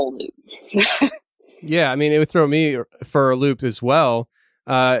through a whole loop. Yeah, I mean, it would throw me for a loop as well.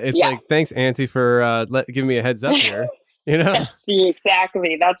 It's like, thanks, Auntie, for giving me a heads up here. You know? See,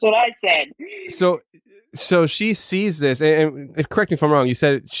 exactly. That's what I said. So she sees this, and correct me if I'm wrong, you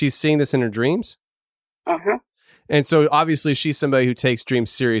said she's seeing this in her dreams? Uh-huh. And so obviously she's somebody who takes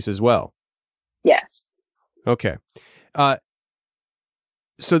dreams serious as well. Yes. Okay.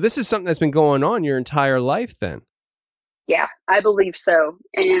 So this is something that's been going on your entire life then? Yeah, I believe so.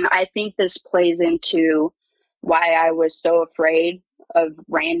 And I think this plays into why I was so afraid of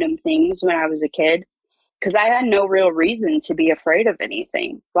random things when I was a kid. Because I had no real reason to be afraid of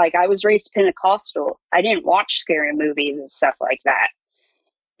anything. Like, I was raised Pentecostal. I didn't watch scary movies and stuff like that.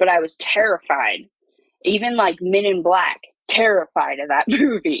 But I was terrified. Even like Men in Black, terrified of that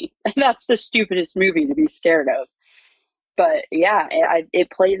movie. And that's the stupidest movie to be scared of. But yeah, it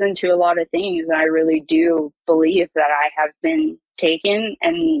plays into a lot of things. And I really do believe that I have been taken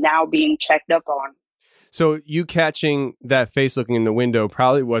and now being checked up on. So you catching that face looking in the window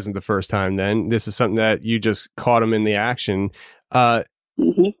probably wasn't the first time then. This is something that you just caught him in the action.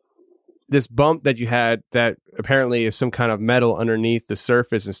 This bump that you had that apparently is some kind of metal underneath the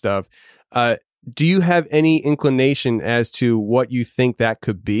surface and stuff. Do you have any inclination as to what you think that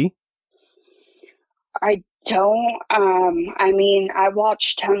could be? I don't. I mean, I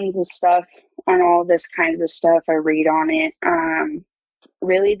watch tons of stuff on all this kinds of stuff. I read on it.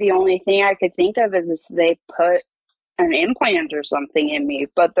 Really, the only thing I could think of is they put an implant or something in me.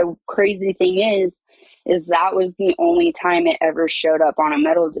 But the crazy thing is that was the only time it ever showed up on a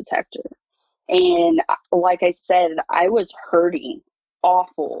metal detector. And like I said, I was hurting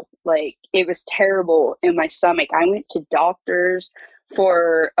awful. Like, it was terrible in my stomach. I went to doctors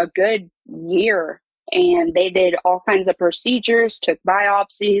for a good year, and they did all kinds of procedures, took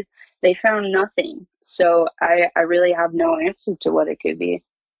biopsies. They found nothing. So I really have no answer to what it could be.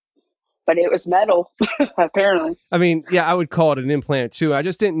 But it was metal, apparently. I mean, yeah, I would call it an implant too. I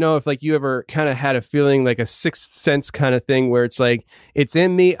just didn't know if like you ever kind of had a feeling like a sixth sense kind of thing where it's like, it's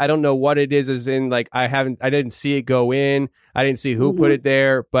in me. I don't know what it is, as in like, I didn't see it go in. I didn't see who put it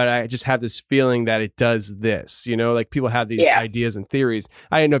there, but I just have this feeling that it does this, you know, like people have these ideas and theories.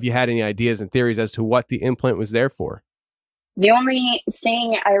 I didn't know if you had any ideas and theories as to what the implant was there for. The only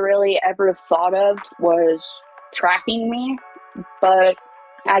thing I really ever thought of was tracking me, but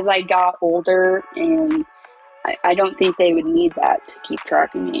as I got older, and I don't think they would need that to keep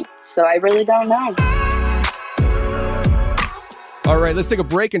tracking me. So I really don't know. All right, let's take a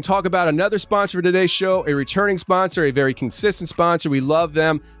break and talk about another sponsor for today's show, a returning sponsor, a very consistent sponsor. We love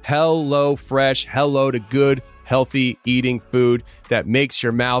them. HelloFresh. Hello to good, healthy eating food that makes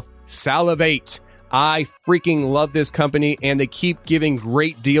your mouth salivate. I freaking love this company, and they keep giving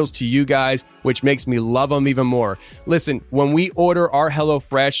great deals to you guys, which makes me love them even more. Listen, when we order our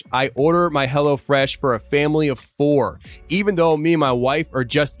HelloFresh, I order my HelloFresh for a family of 4. Even though me and my wife are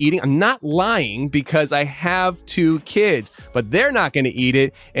just eating, I'm not lying because I have 2 kids, but they're not going to eat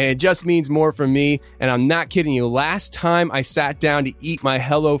it, and it just means more for me, and I'm not kidding you. Last time I sat down to eat my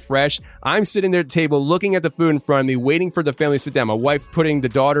HelloFresh, I'm sitting there at the table looking at the food in front of me, waiting for the family to sit down. My wife putting the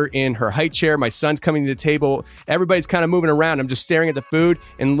daughter in her high chair, my son's coming to the table, everybody's kind of moving around. I'm just staring at the food,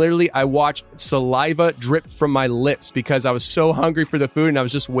 and literally I watched saliva drip from my lips because I was so hungry for the food and I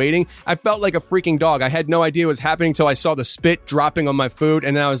was just waiting. I felt like a freaking dog. I had no idea what was happening until I saw the spit dropping on my food,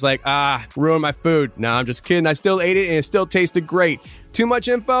 and then I was like, ruined my food. No, I'm just kidding. I still ate it and it still tasted great. Too much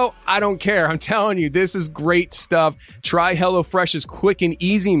info? I don't care. I'm telling you, this is great stuff. Try HelloFresh's quick and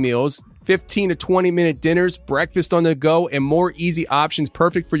easy meals. 15 to 20 minute dinners, breakfast on the go, and more easy options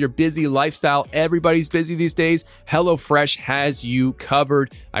perfect for your busy lifestyle. Everybody's busy these days. HelloFresh has you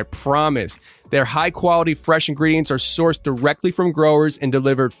covered. I promise. Their high-quality, fresh ingredients are sourced directly from growers and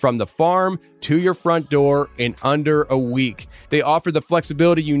delivered from the farm to your front door in under a week. They offer the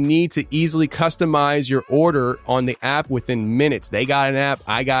flexibility you need to easily customize your order on the app within minutes. They got an app.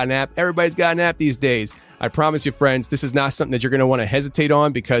 I got an app. Everybody's got an app these days. I promise you, friends, this is not something that you're going to want to hesitate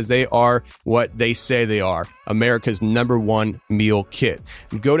on because they are what they say they are. America's #1 meal kit.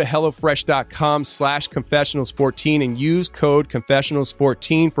 Go to HelloFresh.com/confessionals14 and use code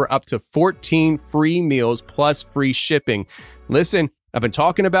confessionals14 for up to 14 free meals plus free shipping. Listen, I've been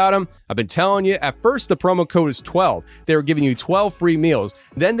talking about them. I've been telling you. At first, the promo code is 12. They were giving you 12 free meals.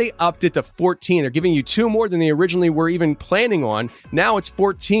 Then they upped it to 14. They're giving you 2 more than they originally were even planning on. Now it's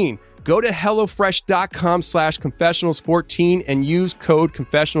 14. Go to HelloFresh.com/confessionals14 and use code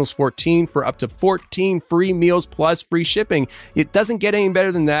confessionals14 for up to 14 free meals plus free shipping. It doesn't get any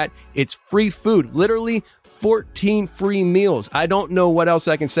better than that. It's free food. Literally 14 free meals. I don't know what else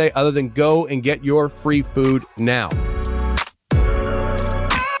I can say other than go and get your free food now.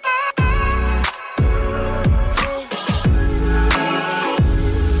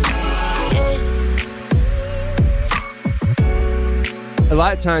 A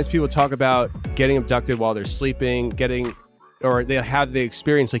lot of times people talk about getting abducted while they're sleeping, or they have the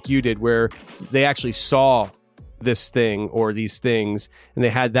experience like you did where they actually saw this thing or these things and they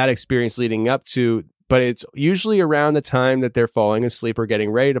had that experience leading up to, but it's usually around the time that they're falling asleep or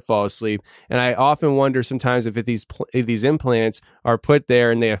getting ready to fall asleep. And I often wonder sometimes if these implants are put there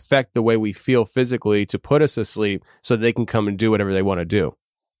and they affect the way we feel physically to put us asleep so they can come and do whatever they want to do.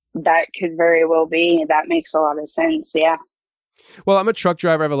 That could very well be. That makes a lot of sense. Yeah. Well, I'm a truck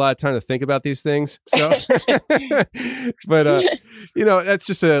driver. I have a lot of time to think about these things. So, but, that's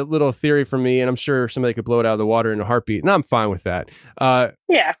just a little theory from me. And I'm sure somebody could blow it out of the water in a heartbeat. And I'm fine with that.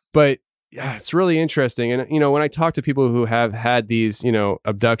 Yeah. But yeah, it's really interesting. And, when I talk to people who have had these,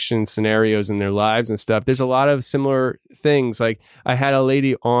 abduction scenarios in their lives and stuff, there's a lot of similar things. Like I had a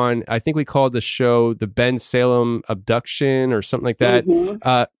lady on, I think we called the show the Ben Salem abduction or something like that.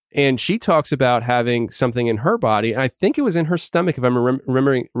 Mm-hmm. And she talks about having something in her body. And I think it was in her stomach, if I'm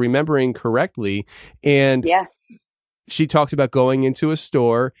remembering correctly. And she talks about going into a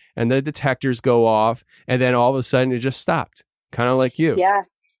store and the detectors go off. And then all of a sudden it just stopped, kind of like you. Yeah.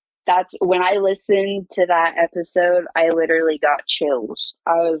 that's when I listened to that episode, I literally got chills.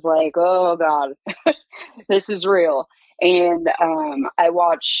 I was like, oh God, this is real. And I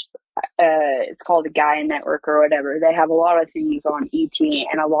watched, it's called the Gaia Network or whatever. They have a lot of things on ET,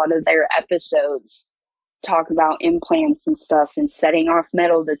 and a lot of their episodes talk about implants and stuff and setting off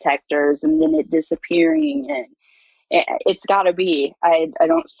metal detectors and then it disappearing. And it's got to be. I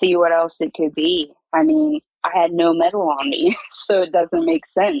don't see what else it could be. I mean, I had no metal on me, so it doesn't make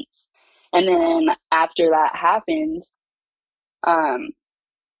sense. And then after that happened,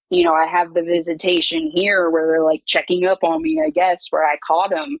 you know, I have the visitation here where they're like checking up on me, I guess, where I caught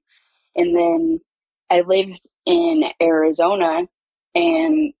them. And then I lived in Arizona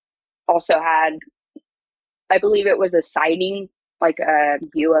and also had, I believe it was a sighting, like a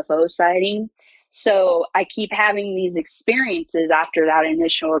UFO sighting. So I keep having these experiences after that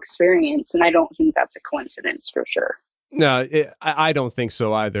initial experience, and I don't think that's a coincidence for sure. No, I don't think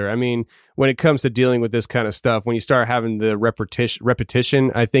so either. I mean, when it comes to dealing with this kind of stuff, when you start having the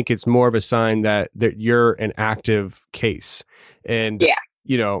repetition, I think it's more of a sign that you're an active case. And,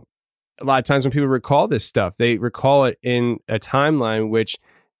 you know, a lot of times when people recall this stuff, they recall it in a timeline which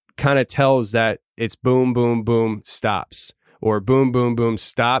kind of tells that it's boom, boom, boom, stops. Or boom, boom, boom,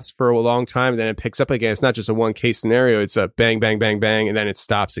 stops for a long time, and then it picks up again. It's not just a one case scenario. It's a bang, bang, bang, bang, and then it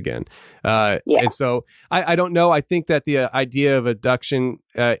stops again. And so I don't know. I think that the idea of abduction,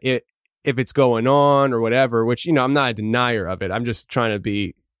 if it's going on or whatever, which, you know, I'm not a denier of it. I'm just trying to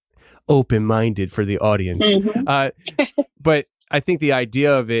be open-minded for the audience. But I think the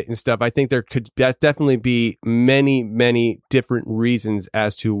idea of it and stuff, I think there could definitely be many, many different reasons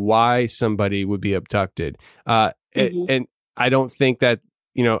as to why somebody would be abducted. And I don't think that,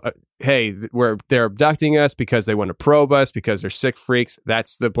 you know, hey, they're abducting us because they want to probe us, because they're sick freaks.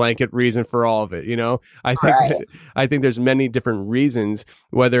 That's the blanket reason for all of it. You know, I think there's many different reasons,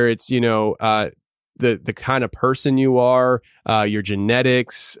 whether it's, you know, the kind of person you are, your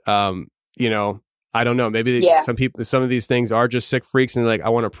genetics, you know, I don't know. Maybe some of these things are just sick freaks and they're like, I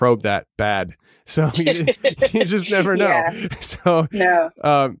want to probe that bad. So you just never know. So,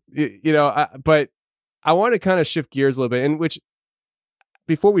 you know, but I want to kind of shift gears a little bit, and which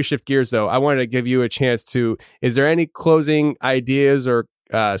before we shift gears though, I wanted to give you a chance to, is there any closing ideas or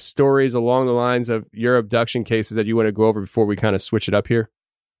stories along the lines of your abduction cases that you want to go over before we kind of switch it up here?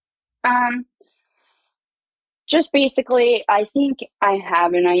 Just basically, I think I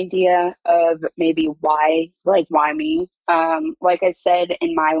have an idea of maybe why me? Like I said,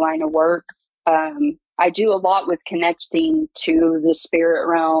 in my line of work, I do a lot with connecting to the spirit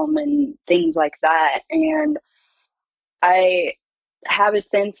realm and things like that. And I have a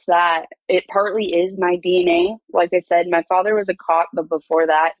sense that it partly is my DNA. Like I said, my father was a cop, but before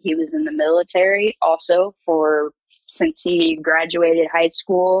that, he was in the military also since he graduated high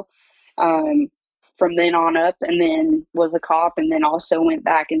school. From then on up, and then was a cop, and then also went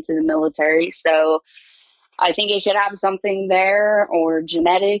back into the military. So I think it could have something there, or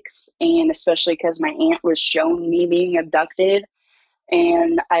genetics, and especially because my aunt was shown me being abducted.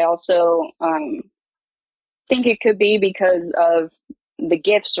 And I also think it could be because of the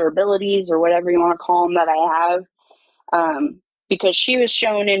gifts or abilities or whatever you want to call them that I have. Because she was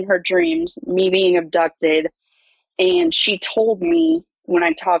shown in her dreams me being abducted, and she told me when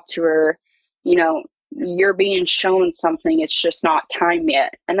I talked to her, you know, you're being shown something, it's just not time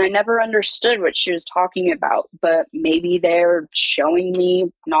yet. And I never understood what she was talking about, but maybe they're showing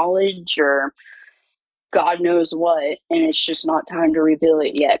me knowledge or God knows what, and it's just not time to reveal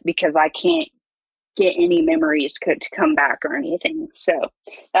it yet because I can't get any memories to come back or anything. So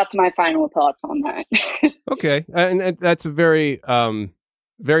that's my final thoughts on that. Okay. And that's very,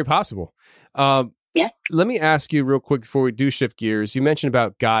 very possible. Let me ask you real quick before we do shift gears. You mentioned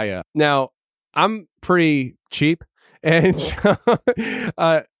about Gaia. Now, I'm pretty cheap, and so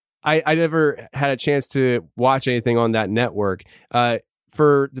I never had a chance to watch anything on that network.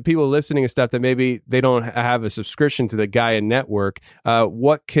 For the people listening and stuff that maybe they don't have a subscription to the Gaia Network,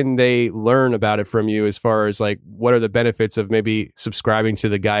 what can they learn about it from you as far as like what are the benefits of maybe subscribing to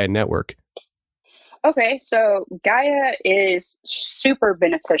the Gaia Network? Okay, so Gaia is super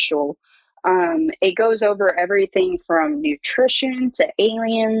beneficial. It goes over everything from nutrition to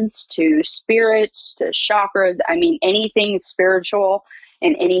aliens to spirits to chakras. I mean, anything spiritual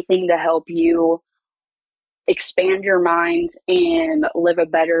and anything to help you expand your mind and live a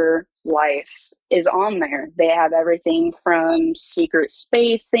better life is on there. They have everything from secret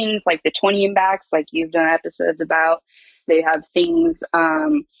space things like the 20 backs, like you've done episodes about. They have things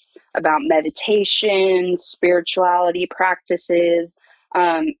about meditation, spirituality practices.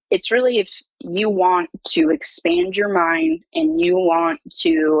 It's really if you want to expand your mind and you want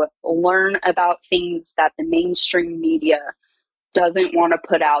to learn about things that the mainstream media doesn't want to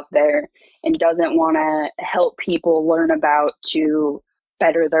put out there and doesn't want to help people learn about to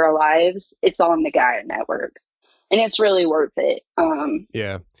better their lives, it's on the Gaia Network. And it's really worth it.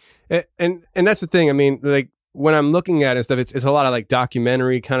 Yeah. And that's the thing. I mean, like, when I'm looking at it and stuff, it's a lot of like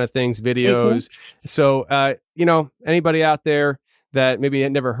documentary kind of things, videos. So, you know, anybody out there that maybe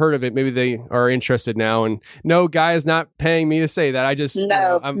had never heard of it, maybe they are interested now. And no, Guy is not paying me to say that. I just,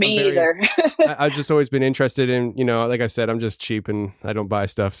 either. I've just always been interested in, you know, like I said, I'm just cheap and I don't buy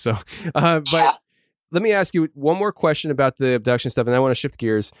stuff. So, but let me ask you one more question about the abduction stuff. And I want to shift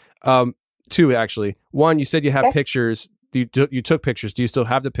gears. Two, actually. One, you said you have pictures. You took pictures. Do you still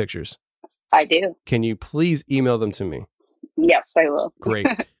have the pictures? I do. Can you please email them to me? Yes, I will. Great.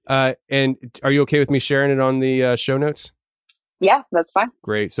 And are you okay with me sharing it on the show notes? Yeah, that's fine.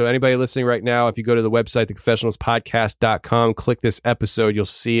 Great. So anybody listening right now, if you go to the website, theconfessionalspodcast.com, click this episode, you'll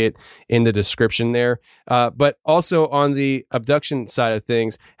see it in the description there. But also on the abduction side of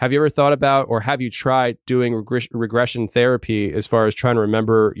things, have you ever thought about or have you tried doing regression therapy as far as trying to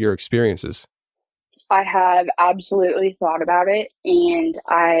remember your experiences? I have absolutely thought about it, and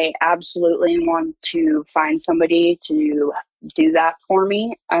I absolutely want to find somebody to do that for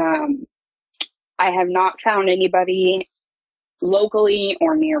me. I have not found anybody locally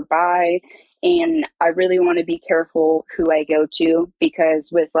or nearby, and I really want to be careful who I go to,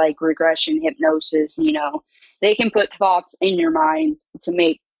 because with like regression hypnosis, you know, they can put thoughts in your mind to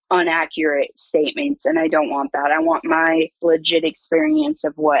make inaccurate statements, and I don't want that. I want my legit experience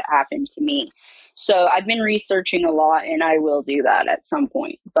of what happened to me. So I've been researching a lot, and I will do that at some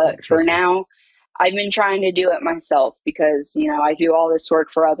point. But for now, I've been trying to do it myself because, you know, I do all this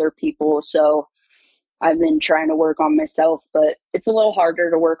work for other people. So I've been trying to work on myself, but it's a little harder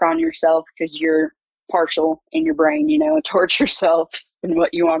to work on yourself because you're partial in your brain, you know, towards yourself and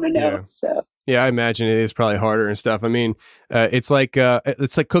what you want to know. Yeah. So yeah, I imagine it is probably harder and stuff. I mean, it's like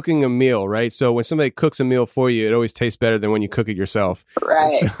cooking a meal, right? So when somebody cooks a meal for you, it always tastes better than when you cook it yourself.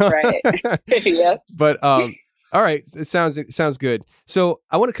 Right, right. Yeah. But all right, it sounds good. So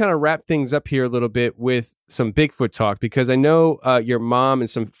I want to kind of wrap things up here a little bit with some Bigfoot talk, because I know your mom and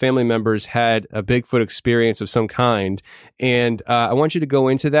some family members had a Bigfoot experience of some kind, and I want you to go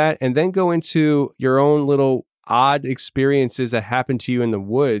into that and then go into your own little odd experiences that happened to you in the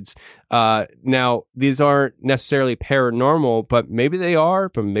woods. Now, these aren't necessarily paranormal, but maybe they are,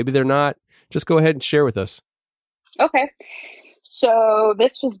 but maybe they're not. Just go ahead and share with us. Okay. So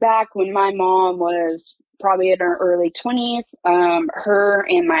this was back when my mom was probably in her early 20s. Her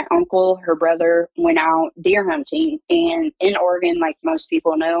and my uncle, her brother, went out deer hunting. And in Oregon, like most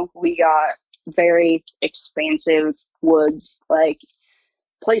people know, we got very expansive woods, like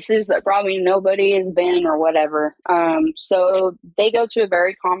places that probably nobody has been or whatever. So they go to a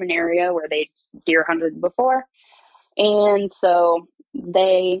very common area where they deer hunted before. And so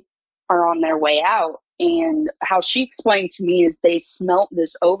they are on their way out. And how she explained to me is they smelt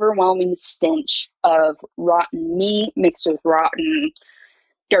this overwhelming stench of rotten meat mixed with rotten,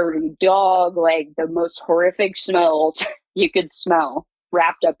 dirty dog, like the most horrific smells you could smell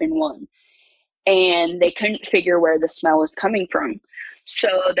wrapped up in one. And they couldn't figure where the smell was coming from. So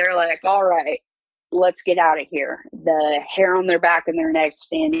they're like, all right, let's get out of here. The hair on their back and their neck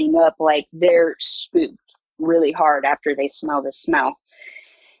standing up, like they're spooked really hard after they smell the smell.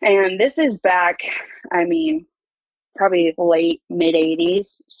 And this is back, I mean, probably late,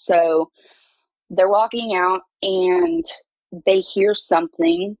 mid-80s. So they're walking out and they hear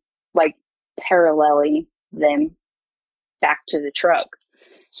something like paralleling them back to the truck.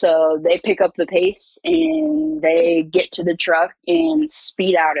 So they pick up the pace and they get to the truck and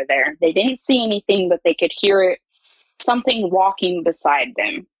speed out of there. They didn't see anything, but they could hear it, something walking beside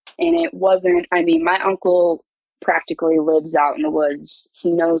them. And it wasn't, I mean, my uncle practically lives out in the woods. He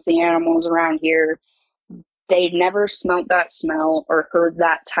knows the animals around here. They'd never smelt that smell or heard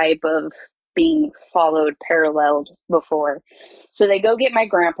that type of being followed, paralleled before. So they go get my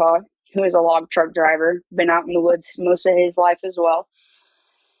grandpa, who is a log truck driver, been out in the woods most of his life as well.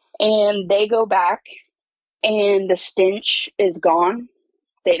 And they go back and the stench is gone.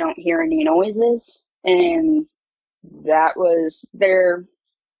 They don't hear any noises. And that was their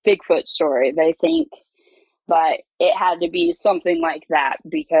Bigfoot story. They think that it had to be something like that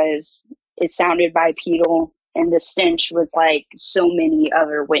because it sounded bipedal and the stench was like so many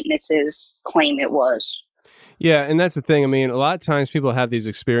other witnesses claim it was. Yeah, and that's the thing. I mean, a lot of times people have these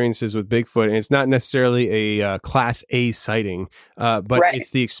experiences with Bigfoot, and it's not necessarily a Class A sighting, but it's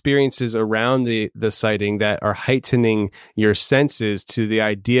the experiences around the sighting that are heightening your senses to the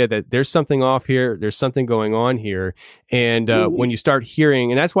idea that there's something off here, there's something going on here. And when you start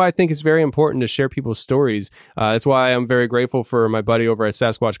hearing, and that's why I think it's very important to share people's stories. That's why I'm very grateful for my buddy over at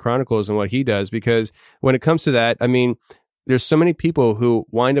Sasquatch Chronicles and what he does, because when it comes to that, I mean, there's so many people who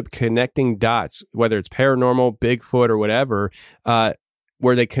wind up connecting dots, whether it's paranormal, Bigfoot, or whatever,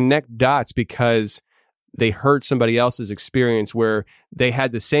 where they connect dots because they heard somebody else's experience where they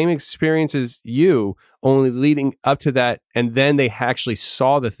had the same experience as you, only leading up to that, and then they actually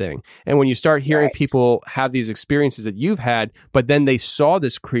saw the thing. And when you start hearing people have these experiences that you've had, but then they saw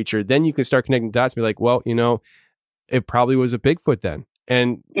this creature, then you can start connecting dots and be like, well, you know, it probably was a Bigfoot then.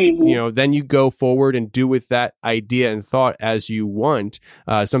 And, you know, then you go forward and do with that idea and thought as you want.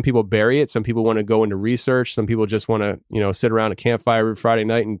 Some people bury it. Some people want to go into research. Some people just want to, you know, sit around a campfire every Friday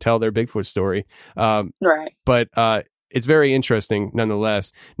night and tell their Bigfoot story. But it's very interesting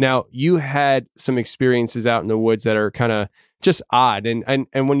nonetheless. Now, you had some experiences out in the woods that are kind of just odd. And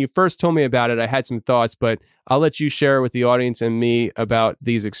when you first told me about it, I had some thoughts, but I'll let you share with the audience and me about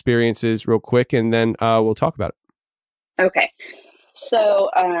these experiences real quick, and then we'll talk about it. Okay. So,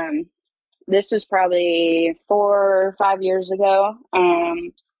 this was probably 4 or 5 years ago.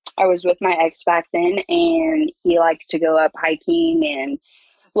 I was with my ex back then, and he liked to go up hiking and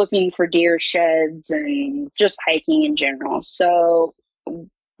looking for deer sheds and just hiking in general. So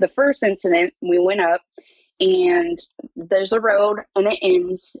the first incident, we went up, and there's a road and it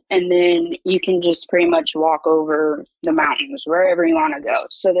ends, and then you can just pretty much walk over the mountains wherever you want to go.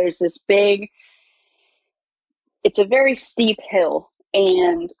 So there's this it's a very steep hill,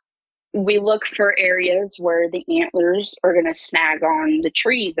 and we look for areas where the antlers are going to snag on the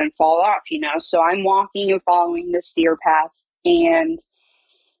trees and fall off, you know. So I'm walking and following this deer path, and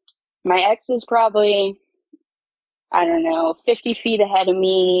my ex is probably, I don't know, 50 feet ahead of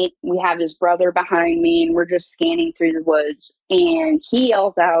me. We have his brother behind me, and we're just scanning through the woods, and he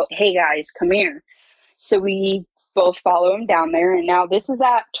yells out, "Hey guys, come here." So we both follow him down there, and now this is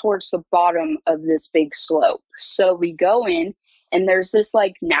towards the bottom of this big slope. So we go in, and there's this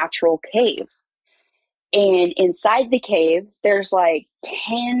like natural cave, and inside the cave there's like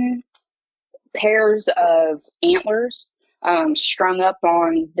 10 pairs of antlers strung up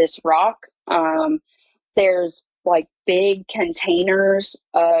on this rock. There's like big containers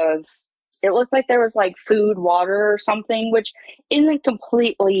of, it looked like there was like food, water, or something, which isn't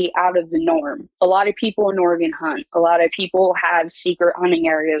completely out of the norm. A lot of people in Oregon hunt. A lot of people have secret hunting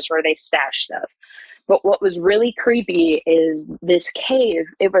areas where they stash stuff. But what was really creepy is this cave.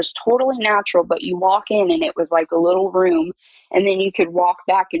 It was totally natural, but you walk in and it was like a little room, and then you could walk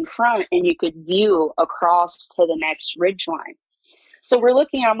back in front and you could view across to the next ridgeline. So we're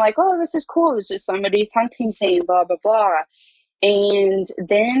looking, I'm like, oh, this is cool. It's just somebody's hunting thing, blah, blah, blah. And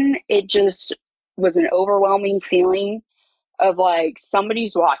then it just was an overwhelming feeling of like,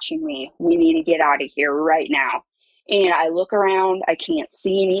 somebody's watching me. We need to get out of here right now. And I look around, I can't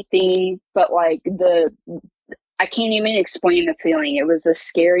see anything, but like I can't even explain the feeling. It was the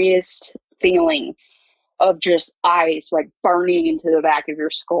scariest feeling of just eyes like burning into the back of your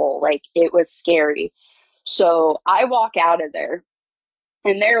skull. Like, it was scary. So I walk out of there,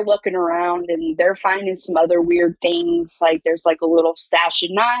 and they're looking around, and they're finding some other weird things. Like there's like a little stash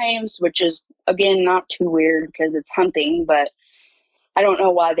of knives, which is, again, not too weird because it's hunting, but I don't know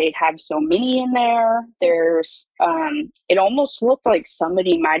why they'd have so many in there. There's, it almost looked like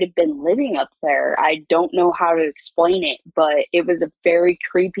somebody might have been living up there. I don't know how to explain it, but it was a very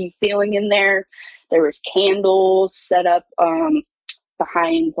creepy feeling in there. There was candles set up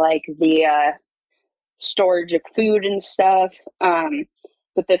behind like the storage of food and stuff.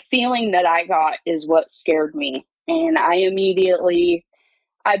 But the feeling that I got is what scared me. And I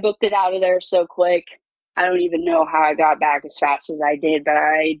booked it out of there so quick. I don't even know how I got back as fast as I did, but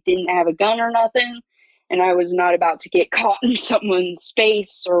I didn't have a gun or nothing. And I was not about to get caught in someone's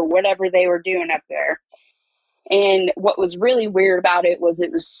face or whatever they were doing up there. And what was really weird about it was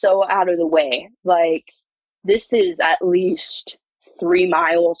so out of the way. Like, this is at least 3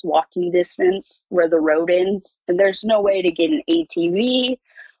 miles walking distance where the road ends, and there's no way to get an ATV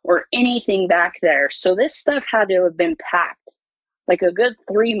or anything back there. So this stuff had to have been packed like a good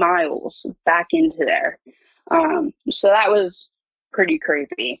 3 miles back into there. So that was pretty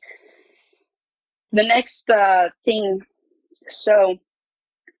creepy. The next thing, so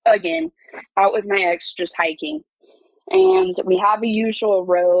again, out with my ex, just hiking. And we have a usual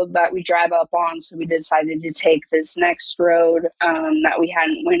road that we drive up on, so we decided to take this next road that we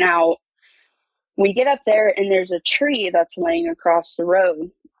hadn't went out we get up there and there's a tree that's laying across the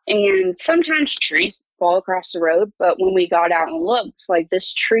road. And sometimes trees fall across the road, but when we got out and looked, like,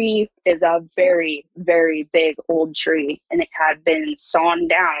 this tree is a very, very big old tree, and it had been sawn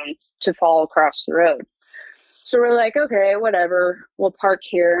down to fall across the road. So we're like, okay, whatever, we'll park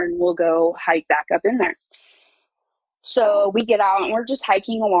here and we'll go hike back up in there. So we get out and we're just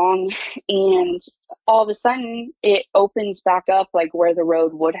hiking along, and all of a sudden it opens back up, like where the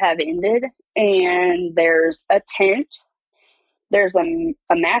road would have ended, and there's a tent. There's a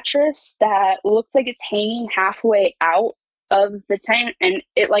mattress that looks like it's hanging halfway out of the tent, and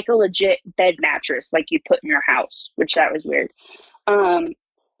it like a legit bed mattress like you put in your house, which that was weird.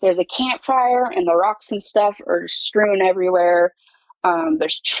 There's a campfire, and the rocks and stuff are strewn everywhere.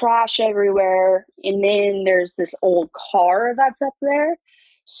 There's trash everywhere. And then there's this old car that's up there.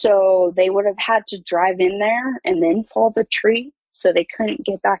 So they would have had to drive in there and then fall the tree, so they couldn't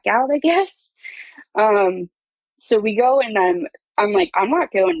get back out, I guess. So we go, and I'm like, I'm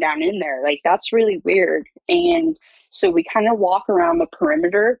not going down in there. Like, that's really weird. And so we kind of walk around the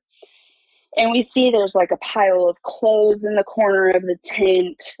perimeter, and we see there's like a pile of clothes in the corner of the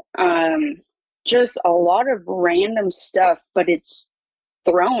tent. Just a lot of random stuff, but it's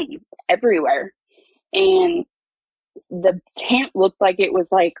thrown everywhere. And the tent looked like it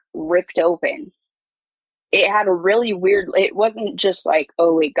was like ripped open. It had a really weird, it wasn't just like,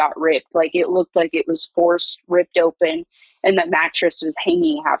 oh, it got ripped. Like, it looked like it was ripped open, and the mattress was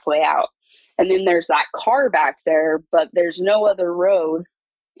hanging halfway out. And then there's that car back there, but there's no other road,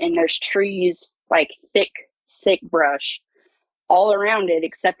 and there's trees, like thick brush all around it,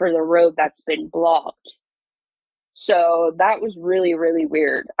 except for the road that's been blocked. So that was really, really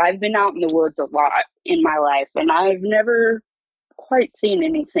weird. I've been out in the woods a lot in my life, and I've never quite seen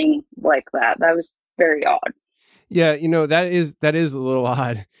anything like that. That was very odd. Yeah, that is a little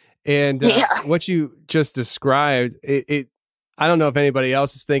odd. And what you just described, it I don't know if anybody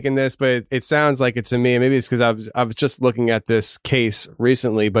else is thinking this, but it sounds like it to me. Maybe it's because I was just looking at this case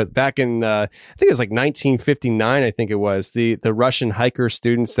recently, but back in I think it was like 1959. I think it was the Russian hiker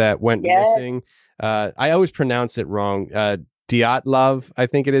students that went missing. I always pronounce it wrong. Dyatlov, I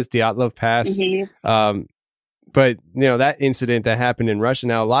think it is Dyatlov Pass. Mm-hmm. But that incident that happened in Russia.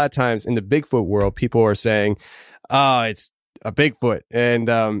 Now, a lot of times in the Bigfoot world, people are saying, "Oh, it's a Bigfoot." And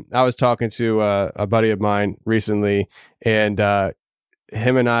I was talking to a buddy of mine recently, and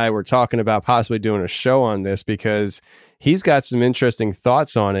him and I were talking about possibly doing a show on this because he's got some interesting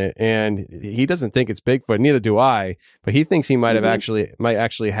thoughts on it, and he doesn't think it's Bigfoot. Neither do I, but he thinks he might have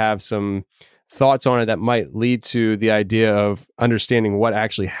actually have some thoughts on it that might lead to the idea of understanding what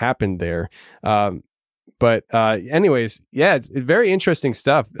actually happened there. But anyways, yeah, it's very interesting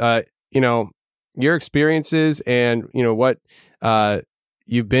stuff. Your experiences and, what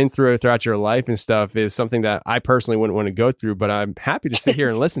you've been through throughout your life and stuff is something that I personally wouldn't want to go through, but I'm happy to sit here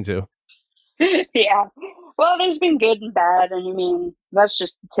and listen to. Yeah. Well, there's been good and bad. And I mean, that's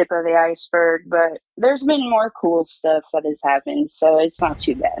just the tip of the iceberg, but there's been more cool stuff that has happened. So it's not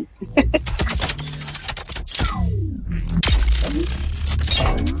too bad.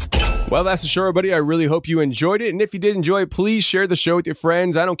 Well, that's the show, everybody. I really hope you enjoyed it. And if you did enjoy it, please share the show with your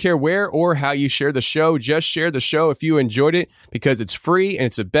friends. I don't care where or how you share the show. Just share the show if you enjoyed it, because it's free and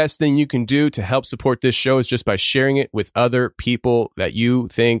it's the best thing you can do to help support this show is just by sharing it with other people that you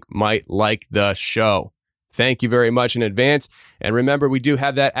think might like the show. Thank you very much in advance. And remember, we do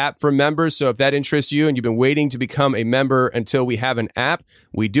have that app for members. So if that interests you and you've been waiting to become a member until we have an app,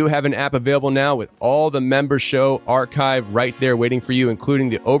 we do have an app available now with all the member show archive right there waiting for you, including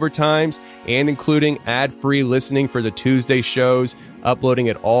the overtimes and including ad-free listening for the Tuesday shows, uploading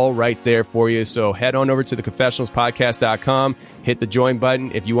it all right there for you. So head on over to theconfessionalspodcast.com, hit the join button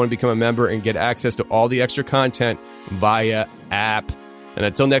if you want to become a member and get access to all the extra content via app. And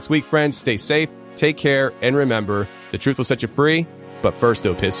until next week, friends, stay safe. Take care, and remember, the truth will set you free, but first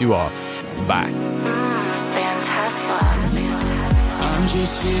it'll piss you off. Bye. Van Tesla. I'm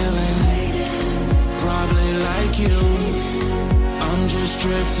just feeling probably like you. I'm just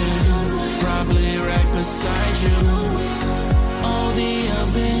drifting, probably right beside you. All the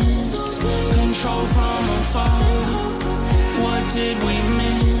abyss, control from afar. What did we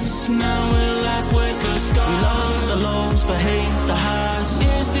miss? Now we're left with the scars. We love the lows, but hate the highs.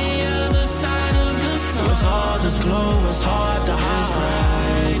 Is the other side of the sun. With all this glow, it's hard to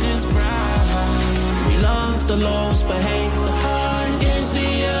hide. It's bright. We love the lows, but hate the highs. Is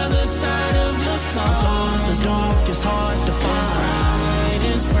the other side of the sun. With all this dark, it's hard to find.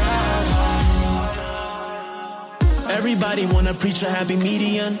 It's bright. Everybody wanna preach a happy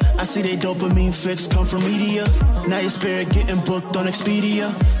median. I see they dopamine fix come from media. Now your spirit getting booked on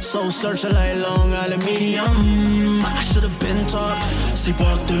Expedia. Soul searching like Long Island Medium. I should've been taught.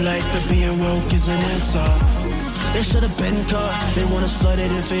 Sleepwalk through life, but being woke is an insult. They should've been caught. They want us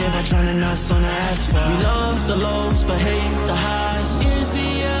flooded in fear by drowning us on the asphalt. We love the lows, but hate the highs. Is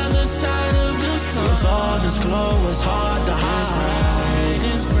the other side of the sun. With all this glow, it's hard to hide.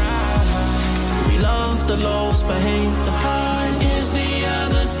 It's bright. We love the lows, but hate the highs. Is the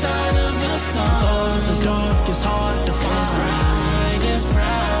other side of the sun. With all this dark, it's hard to find. It's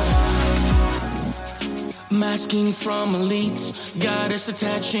bright. Masking from elites, got us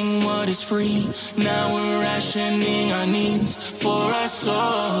attaching what is free. Now we're rationing our needs for our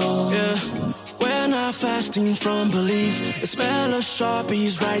soul. Yeah, we're not fasting from belief. The smell of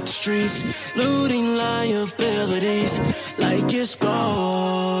Sharpies right the streets, looting liabilities like it's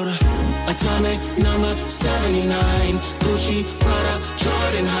gold. Atomic number 79, Gucci, Prada,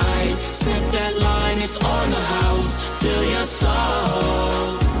 Jordan High. Sniff that line, it's on the house till your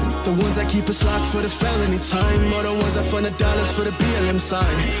soul. The ones that keep us locked for the felony time, or the ones that fund the dollars for the BLM sign.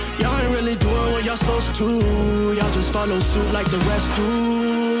 Y'all ain't really doing what y'all supposed to. Y'all just follow suit like the rest do.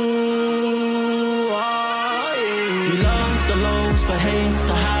 Oh, yeah. We love the lows, but hate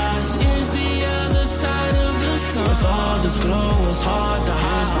the highs. Is the other side of the sun. With all this glow, it's hard to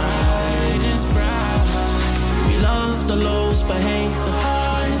hide. It's bright. We love the lows, but hate the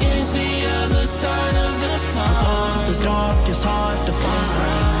highs. Is the other side of the sun. With all this dark, it's hard to find.